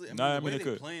 honestly, the way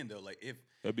they're playing though, like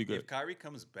that'd be good. If Kyrie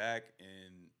comes back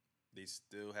and they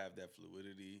still have that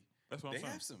fluidity, that's what I'm saying.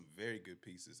 They have some very good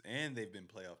pieces, and they've been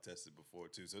playoff tested before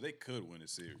too, so they could win a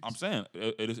series. I'm saying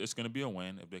it's going to be a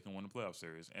win if they can win the playoff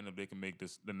series, and if they can make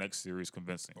the next series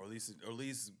convincing, or at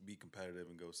least be competitive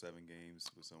and go 7 games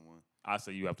with someone. I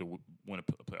say you have to win a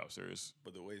playoff series.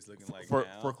 But the way it's looking like for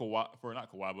now, for Kawhi, for not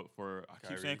Kawhi, but for Kyrie. I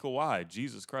keep saying Kawhi.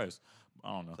 Jesus Christ, I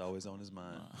don't know. It's always on his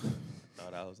mind.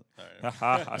 Thought I was.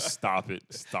 All right. Stop it.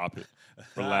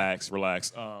 Relax.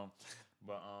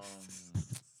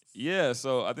 Yeah.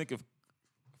 So I think if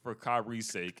for Kyrie's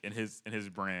sake and his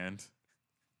brand,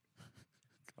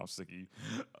 I'm sick of you.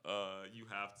 You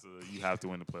have to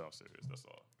win the playoff series. That's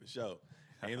all. For sure.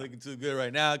 Ain't looking too good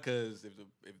right now because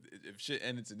if shit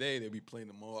ended today, they'd be playing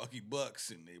the Milwaukee Bucks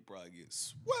and they probably get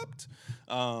swept.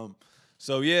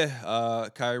 So yeah,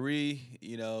 Kyrie,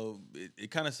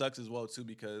 it kind of sucks as well too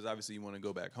because obviously you want to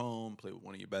go back home, play with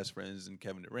one of your best friends and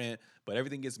Kevin Durant, but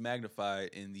everything gets magnified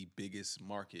in the biggest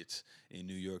market in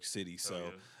New York City. So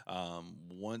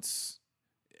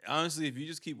honestly, if you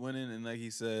just keep winning, and like he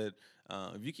said,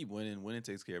 if you keep winning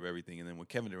takes care of everything. And then when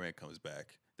Kevin Durant comes back,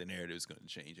 the narrative is going to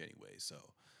change anyway. So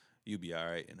you'll be all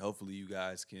right, and hopefully you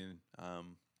guys can,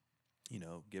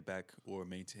 get back or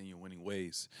maintain your winning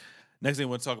ways. Next thing I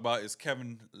want to talk about is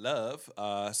Kevin Love.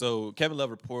 So Kevin Love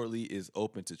reportedly is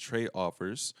open to trade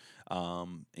offers.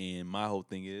 And my whole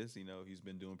thing is, he's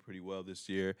been doing pretty well this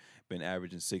year. Been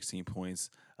averaging 16 points,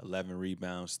 11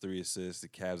 rebounds, 3 assists. The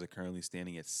Cavs are currently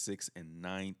standing at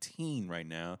 6-19 right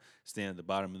now, standing at the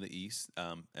bottom of the East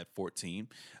at 14.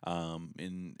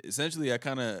 And essentially, I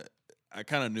kind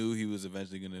of knew he was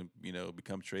eventually going to,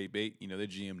 become trade bait. Their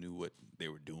GM knew what they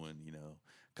were doing,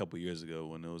 a couple years ago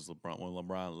when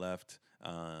LeBron left,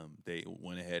 they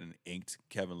went ahead and inked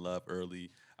Kevin Love early.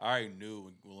 I already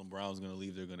knew when LeBron was going to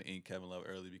leave, they're going to ink Kevin Love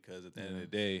early because at the end of the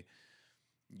day,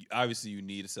 obviously you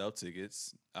need to sell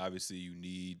tickets. Obviously you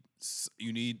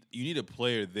need a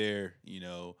player there,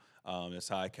 that's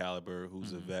high caliber,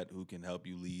 who's a vet, who can help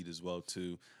you lead as well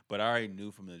too. But I already knew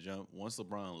from the jump, once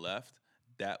LeBron left,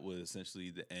 that was essentially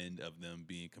the end of them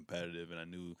being competitive, and I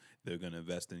knew they were going to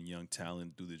invest in young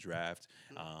talent through the draft,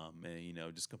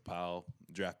 and just compile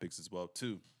draft picks as well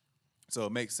too. So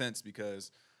it makes sense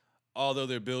because although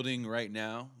they're building right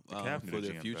now for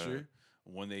their future,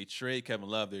 when they trade Kevin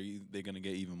Love, they're going to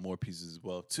get even more pieces as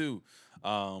well too.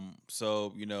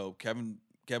 So Kevin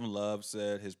Kevin Love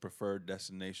said his preferred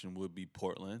destination would be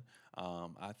Portland.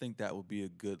 I think that would be a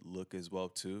good look as well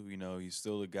too. You know, he's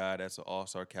still a guy that's an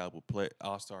all-star caliber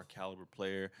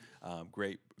player.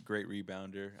 Great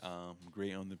rebounder.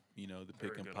 Great on the the pick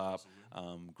Very and good pop.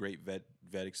 offensively. Great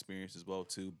vet experience as well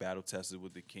too. Battle tested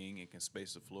with the king and can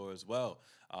space the floor as well.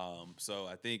 So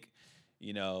I think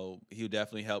he'll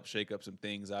definitely help shake up some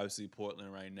things. Obviously,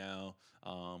 Portland right now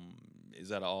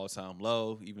is at an all-time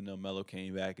low. Even though Melo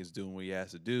came back, is doing what he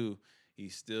has to do. You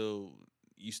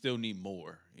still need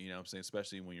more. You know what I'm saying?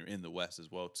 Especially when you're in the West as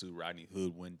well too. Rodney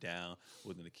Hood went down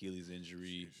with an Achilles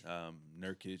injury.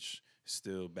 Nurkic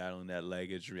still battling that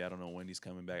leg injury. I don't know when he's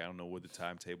coming back. I don't know what the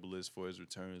timetable is for his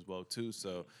return as well too.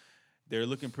 So they're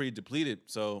looking pretty depleted.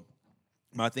 So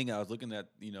my thing, I was looking at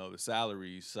the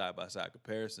salaries side by side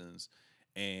comparisons,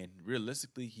 and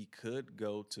realistically, he could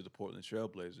go to the Portland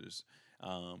Trailblazers.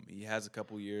 He has a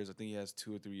couple years. I think he has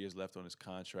 2 or 3 years left on his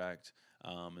contract.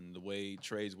 And the way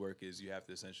trades work is you have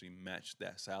to essentially match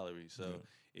that salary. So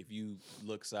if you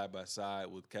look side by side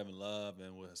with Kevin Love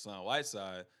and with Hassan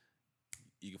Whiteside,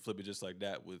 you can flip it just like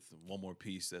that with one more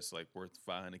piece that's like worth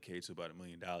 $500K to about $1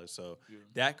 million. So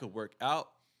that could work out.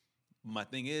 My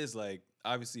thing is, like,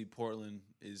 obviously Portland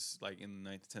is like in the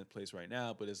 9th to 10th place right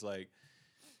now, but it's like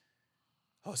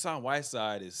Hassan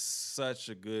Whiteside is such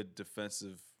a good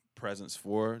defensive presence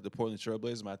for the Portland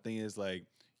Trailblazers. My thing is, like,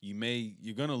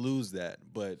 you're gonna lose that,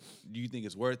 but do you think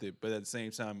it's worth it? But at the same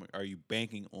time, are you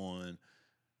banking on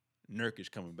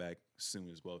Nurkic coming back soon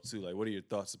as well too? Like, what are your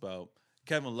thoughts about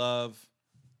Kevin Love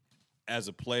as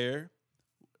a player?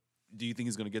 Do you think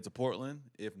he's gonna get to Portland?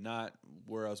 If not,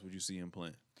 where else would you see him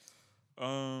playing?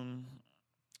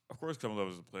 Of course, Kevin Love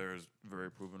as a player is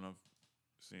very proven. I've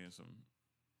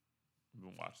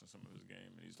been watching some of his game,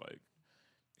 and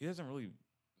he hasn't really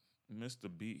missed a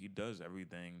beat. He does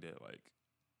everything that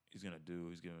he's gonna do.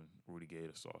 He's giving Rudy Gay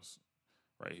the sauce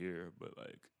right here, but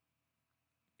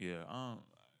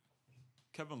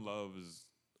Kevin Love is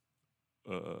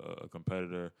a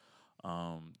competitor.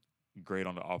 Great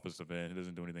on the offensive end. He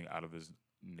doesn't do anything out of his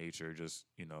nature. Just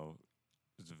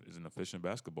is an efficient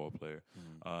basketball player.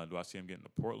 Do I see him getting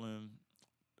to Portland?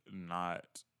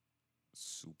 Not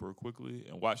super quickly.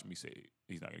 And watch me say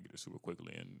he's not gonna get it super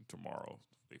quickly. And tomorrow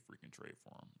they freaking trade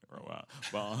for him.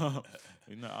 But I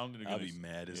don't think I'll be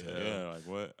mad as hell. Yeah, like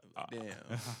what?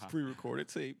 Damn, pre-recorded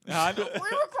tape. I know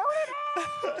pre-recorded.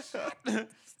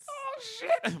 Oh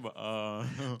shit! But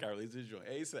gotta release this joint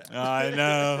ASAP. I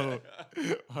know.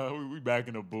 We back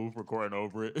in the booth recording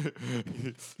over it.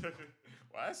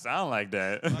 Why it sound like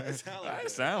that? Why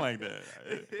it sound like that?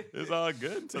 It's all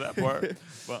good to that part.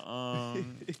 But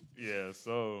yeah,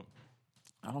 so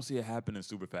I don't see it happening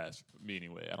super fast for me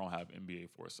anyway. I don't have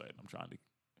NBA foresight. I'm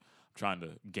trying to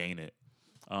gain it.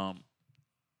 I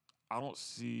don't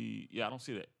see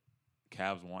the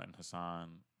Cavs wanting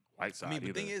Hassan Whiteside. I mean, but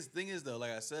either. thing is though,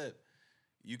 like I said,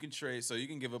 you can trade. So you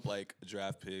can give up like a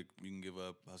draft pick. You can give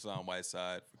up Hassan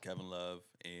Whiteside for Kevin Love,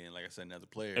 and like I said, another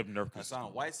player. If Nurkic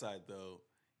Hassan Whiteside though,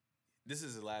 this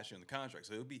is his last year in the contract,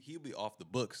 so he'll be off the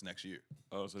books next year.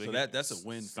 Oh, so that's a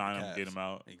win. Sign for the him, Cavs. get him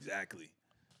out. Exactly.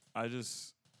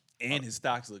 And his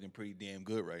stock's looking pretty damn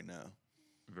good right now.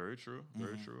 Very true.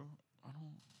 Very true.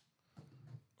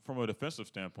 From a defensive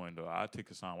standpoint, though, I take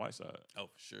Hassan Whiteside. Oh,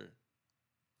 for sure.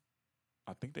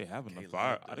 I think they have enough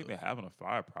fire. I think they have enough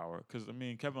firepower because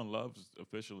Kevin Love's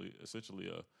essentially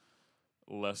a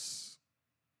less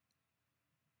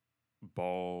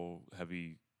ball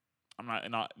heavy.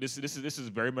 This is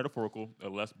very metaphorical. A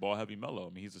less ball heavy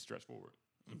Melo. He's a stretch forward.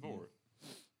 Forward.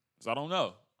 So I don't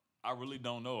know. I really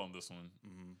don't know on this one.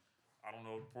 I don't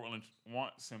know if Portland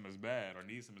wants him as bad or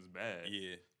needs him as bad.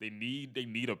 Yeah, they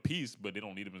need a piece, but they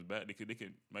don't need him as bad. They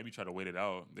could maybe try to wait it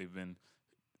out. They've been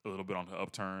a little bit on the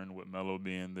upturn with Melo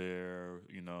being there,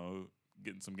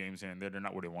 getting some games here and there. They're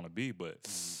not where they want to be, but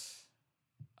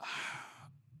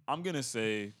I'm gonna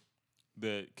say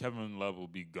that Kevin Love will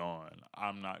be gone.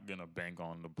 I'm not gonna bank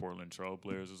on the Portland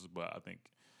Trailblazers, but I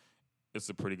think it's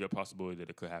a pretty good possibility that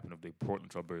it could happen if the Portland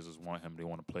Trailblazers want him. They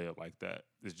want to play it like that.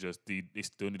 It's just they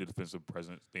still need a defensive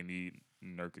presence. They need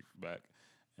Nurkic back,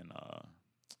 and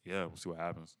we'll see what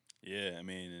happens. Yeah, I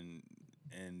mean,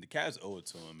 and the Cavs owe it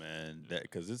to him, man. That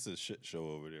because it's a shit show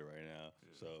over there right now.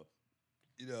 Yeah.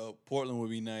 So Portland would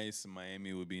be nice, and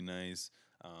Miami would be nice.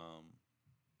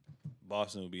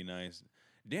 Boston would be nice.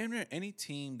 Damn near any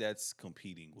team that's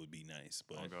competing would be nice,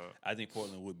 but I think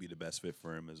Portland would be the best fit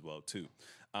for him as well too.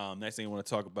 Next thing I want to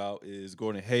talk about is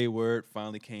Gordon Hayward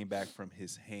finally came back from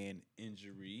his hand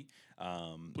injury.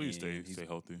 Please stay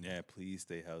healthy. Yeah, please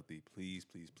stay healthy. Please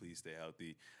stay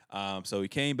healthy. So he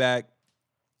came back.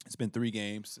 It's been 3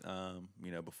 games.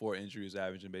 Before injury, he was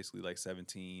averaging basically like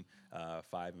 17,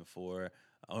 5 and 4.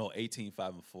 Oh, no, 18,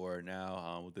 5 and 4.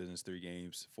 Now, within his 3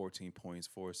 games, 14 points,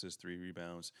 4 assists, 3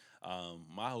 rebounds.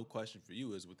 My whole question for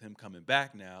you is, with him coming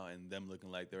back now and them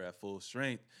looking like they're at full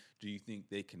strength, do you think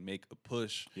they can make a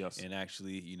push Yes. and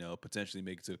actually, potentially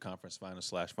make it to the conference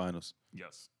finals/finals?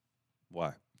 Yes.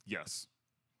 Why? Yes.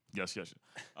 Yes.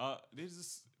 There's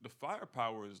this, the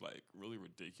firepower is like really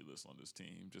ridiculous on this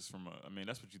team. Just from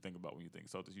that's what you think about when you think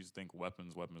Celtics. You just think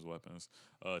weapons.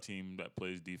 A team that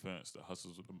plays defense, that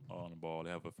hustles on the ball. They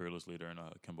have a fearless leader in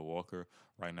Kemba Walker.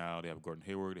 Right now, they have Gordon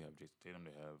Hayward. They have Jason Tatum.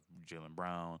 They have Jaylen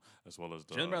Brown, as well as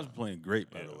Jaylen Brown's playing great,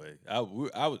 by the way. I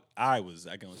was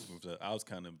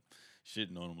kind of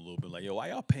shitting on him a little bit, like, yo, why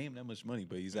y'all pay him that much money?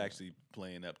 But he's actually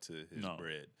playing up to his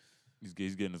bread.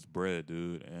 He's getting his bread,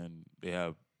 dude, and they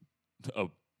have a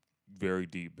very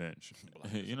deep bench.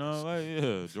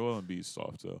 Joel Embiid's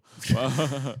soft though.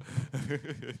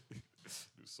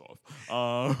 Soft.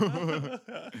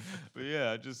 But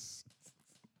yeah, just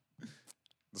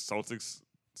the Celtics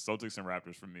and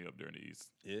Raptors for me up there in the East.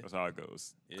 Yeah. That's how it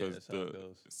goes. Yeah, that's how it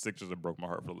goes. Sixers have broke my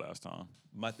heart for the last time.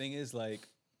 My thing is, like,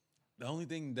 the only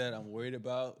thing that I'm worried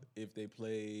about if they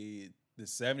play the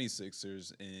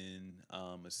 76ers in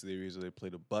a series or they play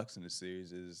the Bucks in the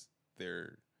series is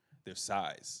their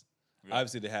size. Yeah.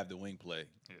 Obviously, they have the wing play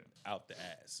out the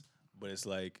ass. But it's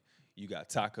like you got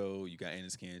Taco, you got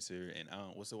Enes Kanter, and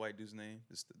what's the white dude's name?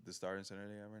 The starting center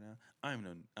they have right now? I don't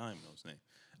even know his name.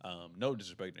 No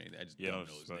disrespect to anything. I just don't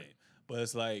know his name. But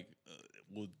it's like,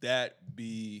 will that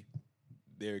be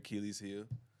their Achilles heel?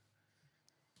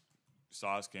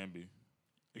 Size can be.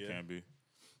 It can be.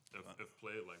 If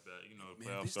played like that,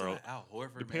 playoffs are Al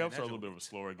Horford. The playoffs are a little bit of a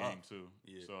slower game too.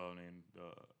 Yeah. So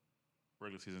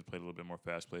regular season's played a little bit more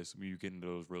fast paced. You get into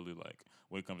those really, like,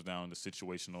 when it comes down to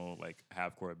situational, like,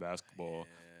 half court basketball,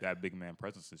 that big man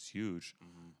presence is huge.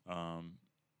 Mm-hmm.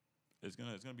 It's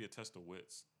gonna be a test of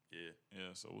wits.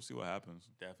 Yeah. So we'll see what happens.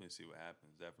 Definitely see what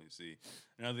happens. Definitely see.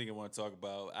 Another thing I want to talk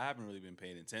about, I haven't really been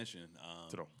paying attention.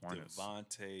 To the Hornets.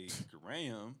 Devontae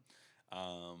Graham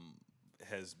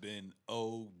has been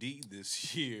OD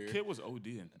this year. Kid was OD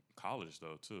in college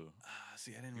though too.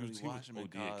 See, I didn't really watch him in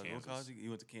college. What college he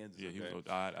went to Kansas? Yeah, he was.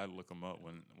 I'd look him up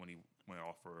when he went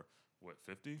off for what,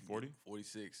 50, 40?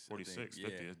 46. 46,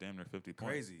 50. It's damn near 50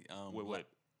 points. Crazy. What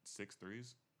 6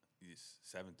 threes? Yes,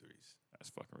 7 threes. That's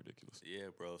fucking ridiculous. Yeah,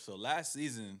 bro. So last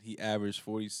season he averaged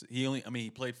 40. He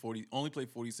played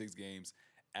 46 games,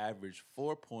 averaged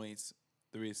 4 points,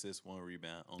 3 assists, 1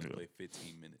 rebound. Only played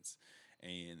 15 minutes.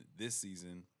 And this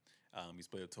season, he's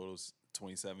played a total of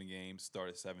 27 games,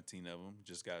 started 17 of them,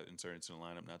 just got inserted into the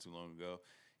lineup not too long ago.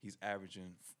 He's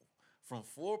averaging from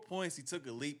 4 points, he took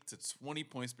a leap to 20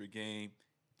 points per game,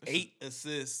 8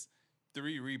 assists,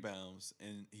 3 rebounds,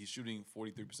 and he's shooting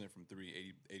 43% from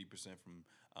 3, 80% from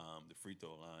the free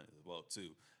throw line as well,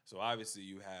 too. So obviously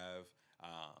you have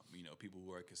people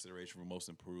who are in consideration for most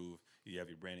improved. You have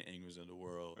your Brandon Ingrams of the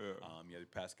world. You have your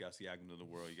Pascal Siakam of the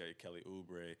world. You got your Kelly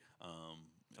Oubre.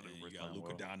 And you got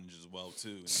Luka Doncic as well, too.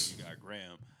 And then you got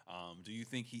Graham. Do you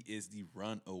think he is the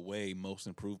runaway most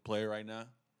improved player right now?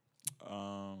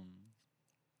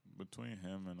 Between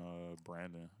him and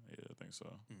Brandon, yeah, I think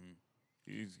so. Mm-hmm.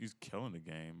 He's killing the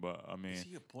game, but I mean, is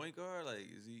he a point guard? Like,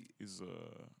 is he?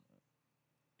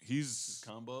 He's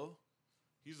combo.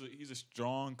 He's a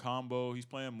strong combo. He's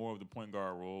playing more of the point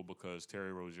guard role because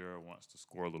Terry Rozier wants to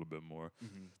score a little bit more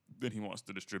than he wants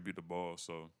to distribute the ball.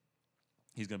 So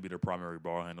he's gonna be their primary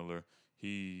ball handler.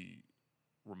 He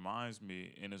reminds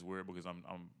me, and it's weird because I'm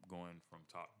going from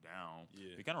top down.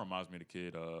 Yeah. He kind of reminds me of the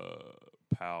kid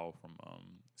Powell from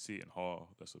Seton Hall.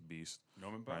 That's a beast.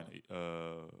 Norman Powell. Right?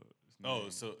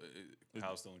 Powell's still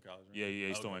in college. Right? Yeah,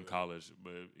 he's still in college.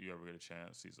 But if you ever get a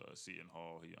chance, he's Seton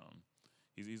Hall.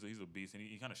 He's a beast, and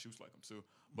he kind of shoots like him too.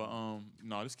 But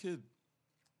no, this kid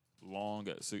long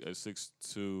at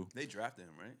 6'2". They drafted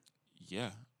him, right?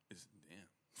 Yeah. Damn.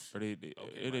 Or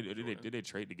did they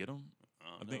trade to get him?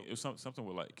 I think it was something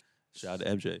with, like, shout out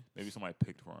to MJ. Maybe somebody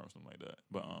picked for him or something like that.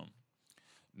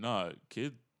 But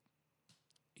kid,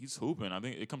 he's hooping. I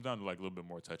think it comes down to, like, a little bit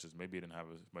more touches. Maybe he didn't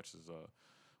have as much as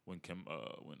when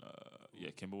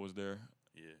Kimba was there.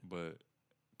 Yeah. But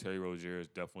Terry Rozier is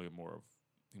definitely more of,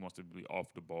 he wants to be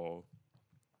off the ball.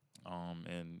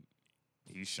 And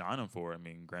he's shining for it. I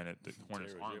mean, granted, the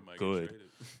Hornets aren't good.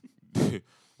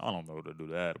 I don't know to do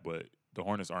that, but the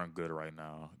Hornets aren't good right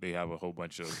now. They have a whole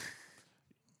bunch of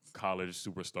college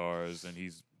superstars, and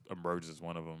he's emerged as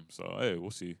one of them. So, hey,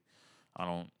 we'll see. I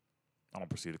don't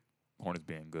perceive the Hornets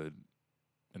being good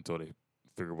until they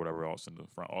figure whatever else in the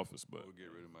front office. But we'll get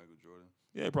rid of Michael Jordan.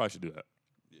 Yeah, they probably should do that.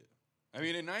 Yeah. I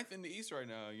mean, they're ninth in the East right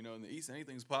now. You know, in the East,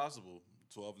 anything's possible.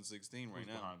 12 and 16 right Who's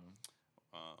now. behind them?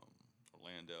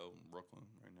 Orlando, and Brooklyn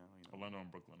right now. You know. Orlando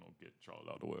and Brooklyn will get Charlotte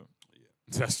out of the way. Yeah.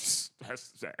 That's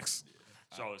facts.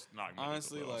 Yeah. Charlotte's not gonna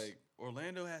Honestly, make the playoffs. like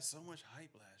Orlando had so much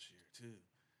hype last year too,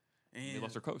 and They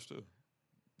lost their coach too.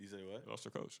 You say what? They lost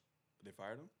their coach. They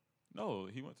fired him? No,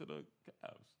 he went to the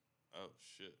Cavs. Oh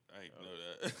shit! I didn't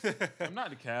know that. I'm not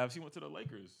the Cavs. He went to the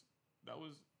Lakers.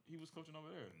 He was coaching over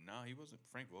there. No, he wasn't.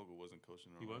 Frank Vogel wasn't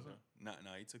coaching. He wasn't? No,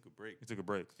 he took a break. He took a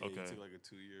break. Yeah, Okay. he took like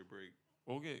a 2-year break.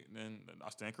 Okay, then I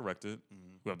stand corrected.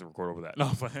 Mm-hmm. We have to record over that.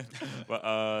 No,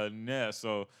 but yeah.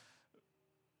 So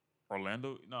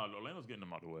Orlando's getting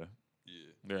them out of the way.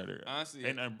 Yeah. There. Honestly,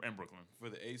 and Brooklyn for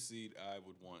the A seed, I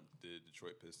would want the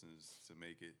Detroit Pistons to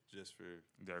make it just for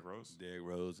Derrick Rose. Derrick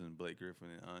Rose and Blake Griffin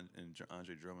and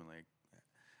Andre Drummond. Like,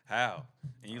 how?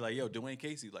 And you're like, yo, Dwayne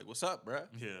Casey, like, what's up, bruh?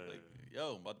 Yeah. Like,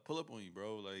 yo, I'm about to pull up on you,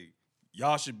 bro. Like,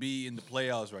 y'all should be in the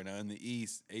playoffs right now in the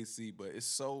East, AC, but it's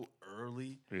so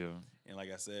early. Yeah. And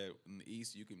like I said, in the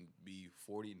East, you can be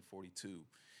 40 and 42,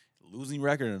 losing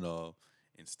record and all,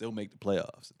 and still make the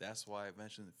playoffs. That's why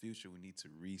eventually in the future we need to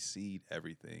reseed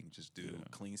everything. Just do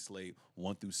clean slate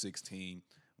 1 through 16.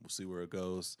 We'll see where it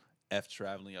goes.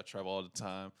 Traveling, I travel all the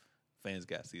time. Fans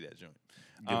got to see that joint.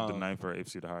 Give the 9 for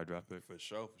AFC the higher draft pick. For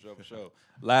sure.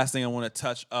 Last thing I want to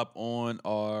touch up on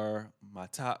are my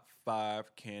top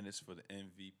 5 candidates for the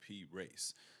MVP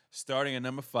race. Starting at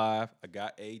number 5, I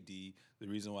got AD. The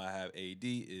reason why I have AD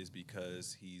is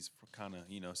because he's kind of,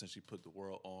 essentially put the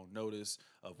world on notice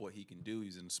of what he can do.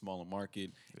 He's in a smaller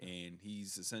market, and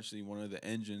he's essentially one of the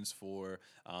engines for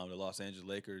the Los Angeles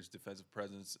Lakers. Defensive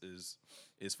presence is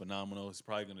phenomenal. He's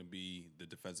probably going to be the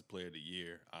defensive player of the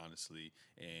year, honestly,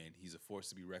 and he's a force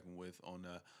to be reckoned with on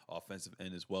the offensive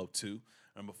end as well, too.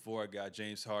 Number 4, I got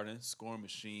James Harden, scoring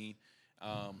machine.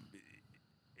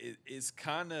 It's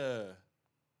kind of...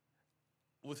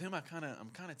 With him, I'm kind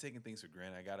of taking things for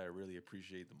granted. I gotta really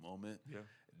appreciate the moment. Yeah,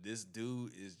 this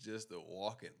dude is just a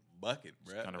walking bucket,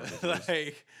 bro.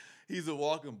 Like he's a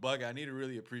walking bucket. I need to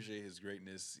really appreciate his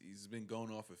greatness. He's been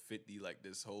going off of 50 like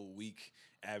this whole week,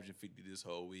 averaging 50 this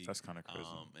whole week. That's kind of crazy.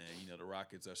 And the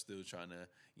Rockets are still trying to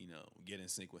get in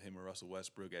sync with him and Russell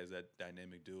Westbrook as that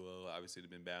dynamic duo. Obviously,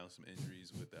 they've been battling some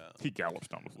injuries with. He gallops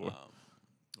down the floor.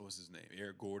 What's his name?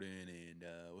 Eric Gordon and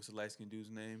what's the light skinned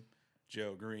dude's name?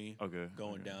 Gerald Green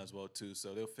going down as well, too.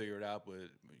 So they'll figure it out, but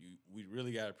we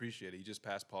really got to appreciate it. He just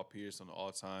passed Paul Pierce on the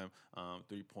all-time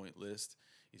three-point list.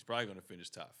 He's probably going to finish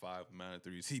top 5 amount of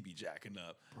threes he be jacking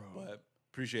up. Bro. But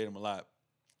appreciate him a lot.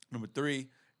 Number 3,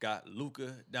 got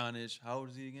Luka Doncic. How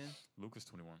old is he again? Luka's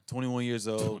 21. 21 years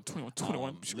old.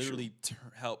 21. Literally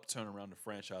helped turn around the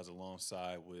franchise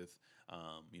alongside with,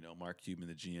 Mark Cuban,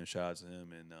 the GM. Shout out to him.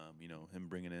 And, him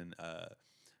bringing in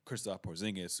Kristaps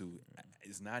Porzingis, who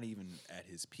is not even at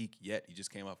his peak yet. He just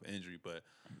came off an injury, but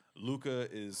Luka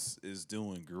is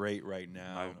doing great right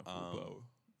now.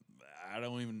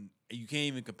 You can't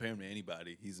even compare him to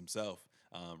anybody. He's himself.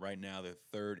 Right now, they're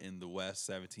 3rd in the West,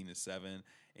 17-7,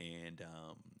 and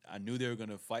I knew they were going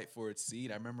to fight for its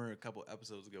seed. I remember a couple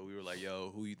episodes ago, we were like,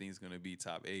 "Yo, who you think is going to be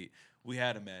top 8?" We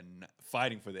had them at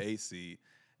fighting for the 8 seed.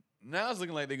 Now it's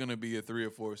looking like they're going to be a 3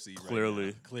 or 4 seed.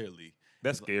 Clearly.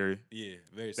 That's scary. Yeah,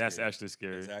 very scary. That's actually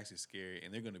scary. It's actually scary,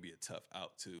 and they're going to be a tough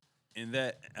out, too. And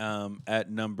that, at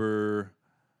number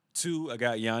 2, I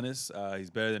got Giannis.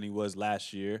 He's better than he was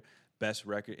last year. Best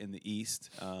record in the East.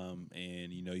 And,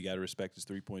 you got to respect his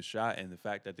three-point shot and the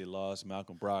fact that they lost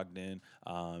Malcolm Brogdon.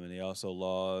 And they also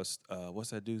lost,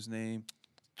 what's that dude's name?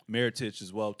 Mirotic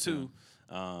as well, too.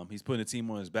 He's putting the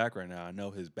team on his back right now. I know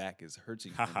his back is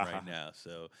hurting him right now.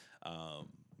 So,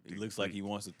 it looks like he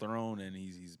wants the throne, and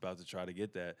he's about to try to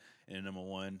get that. And number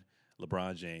 1,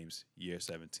 LeBron James, year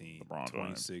 17,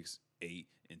 26, 8,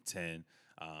 and 10.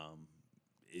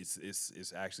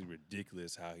 It's actually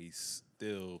ridiculous how he's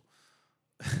still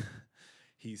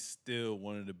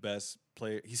one of the best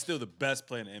players. He's still the best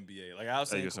player in the NBA. Like I was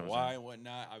saying, Kawhi and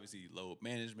whatnot. Obviously, load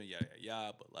management, yada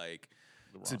yada. But like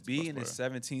LeBron's to be in his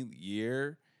 17th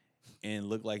year and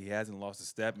look like he hasn't lost a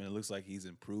step, and it looks like he's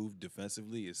improved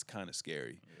defensively, is kind of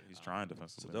scary. Yeah, he's trying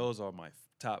defensively. So those are my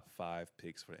top 5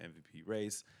 picks for the MVP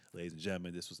race. Ladies and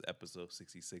gentlemen, this was episode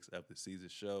 66 of the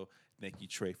Seezus Show. Thank you,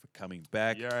 Trey, for coming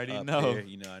back. You already know. Here.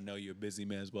 I know you're a busy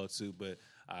man as well, too, but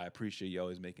I appreciate you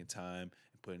always making time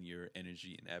and putting your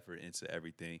energy and effort into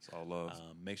everything. It's all love.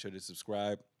 Make sure to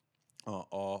subscribe on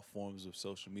all forms of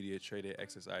social media. Trade at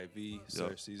XSIV,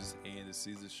 Search Seezus, and the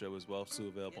Seezus Show as well. Still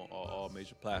available on all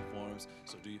major platforms.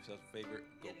 So do yourself a favor.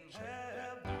 Go check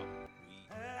that out. We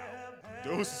out.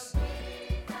 Deuces.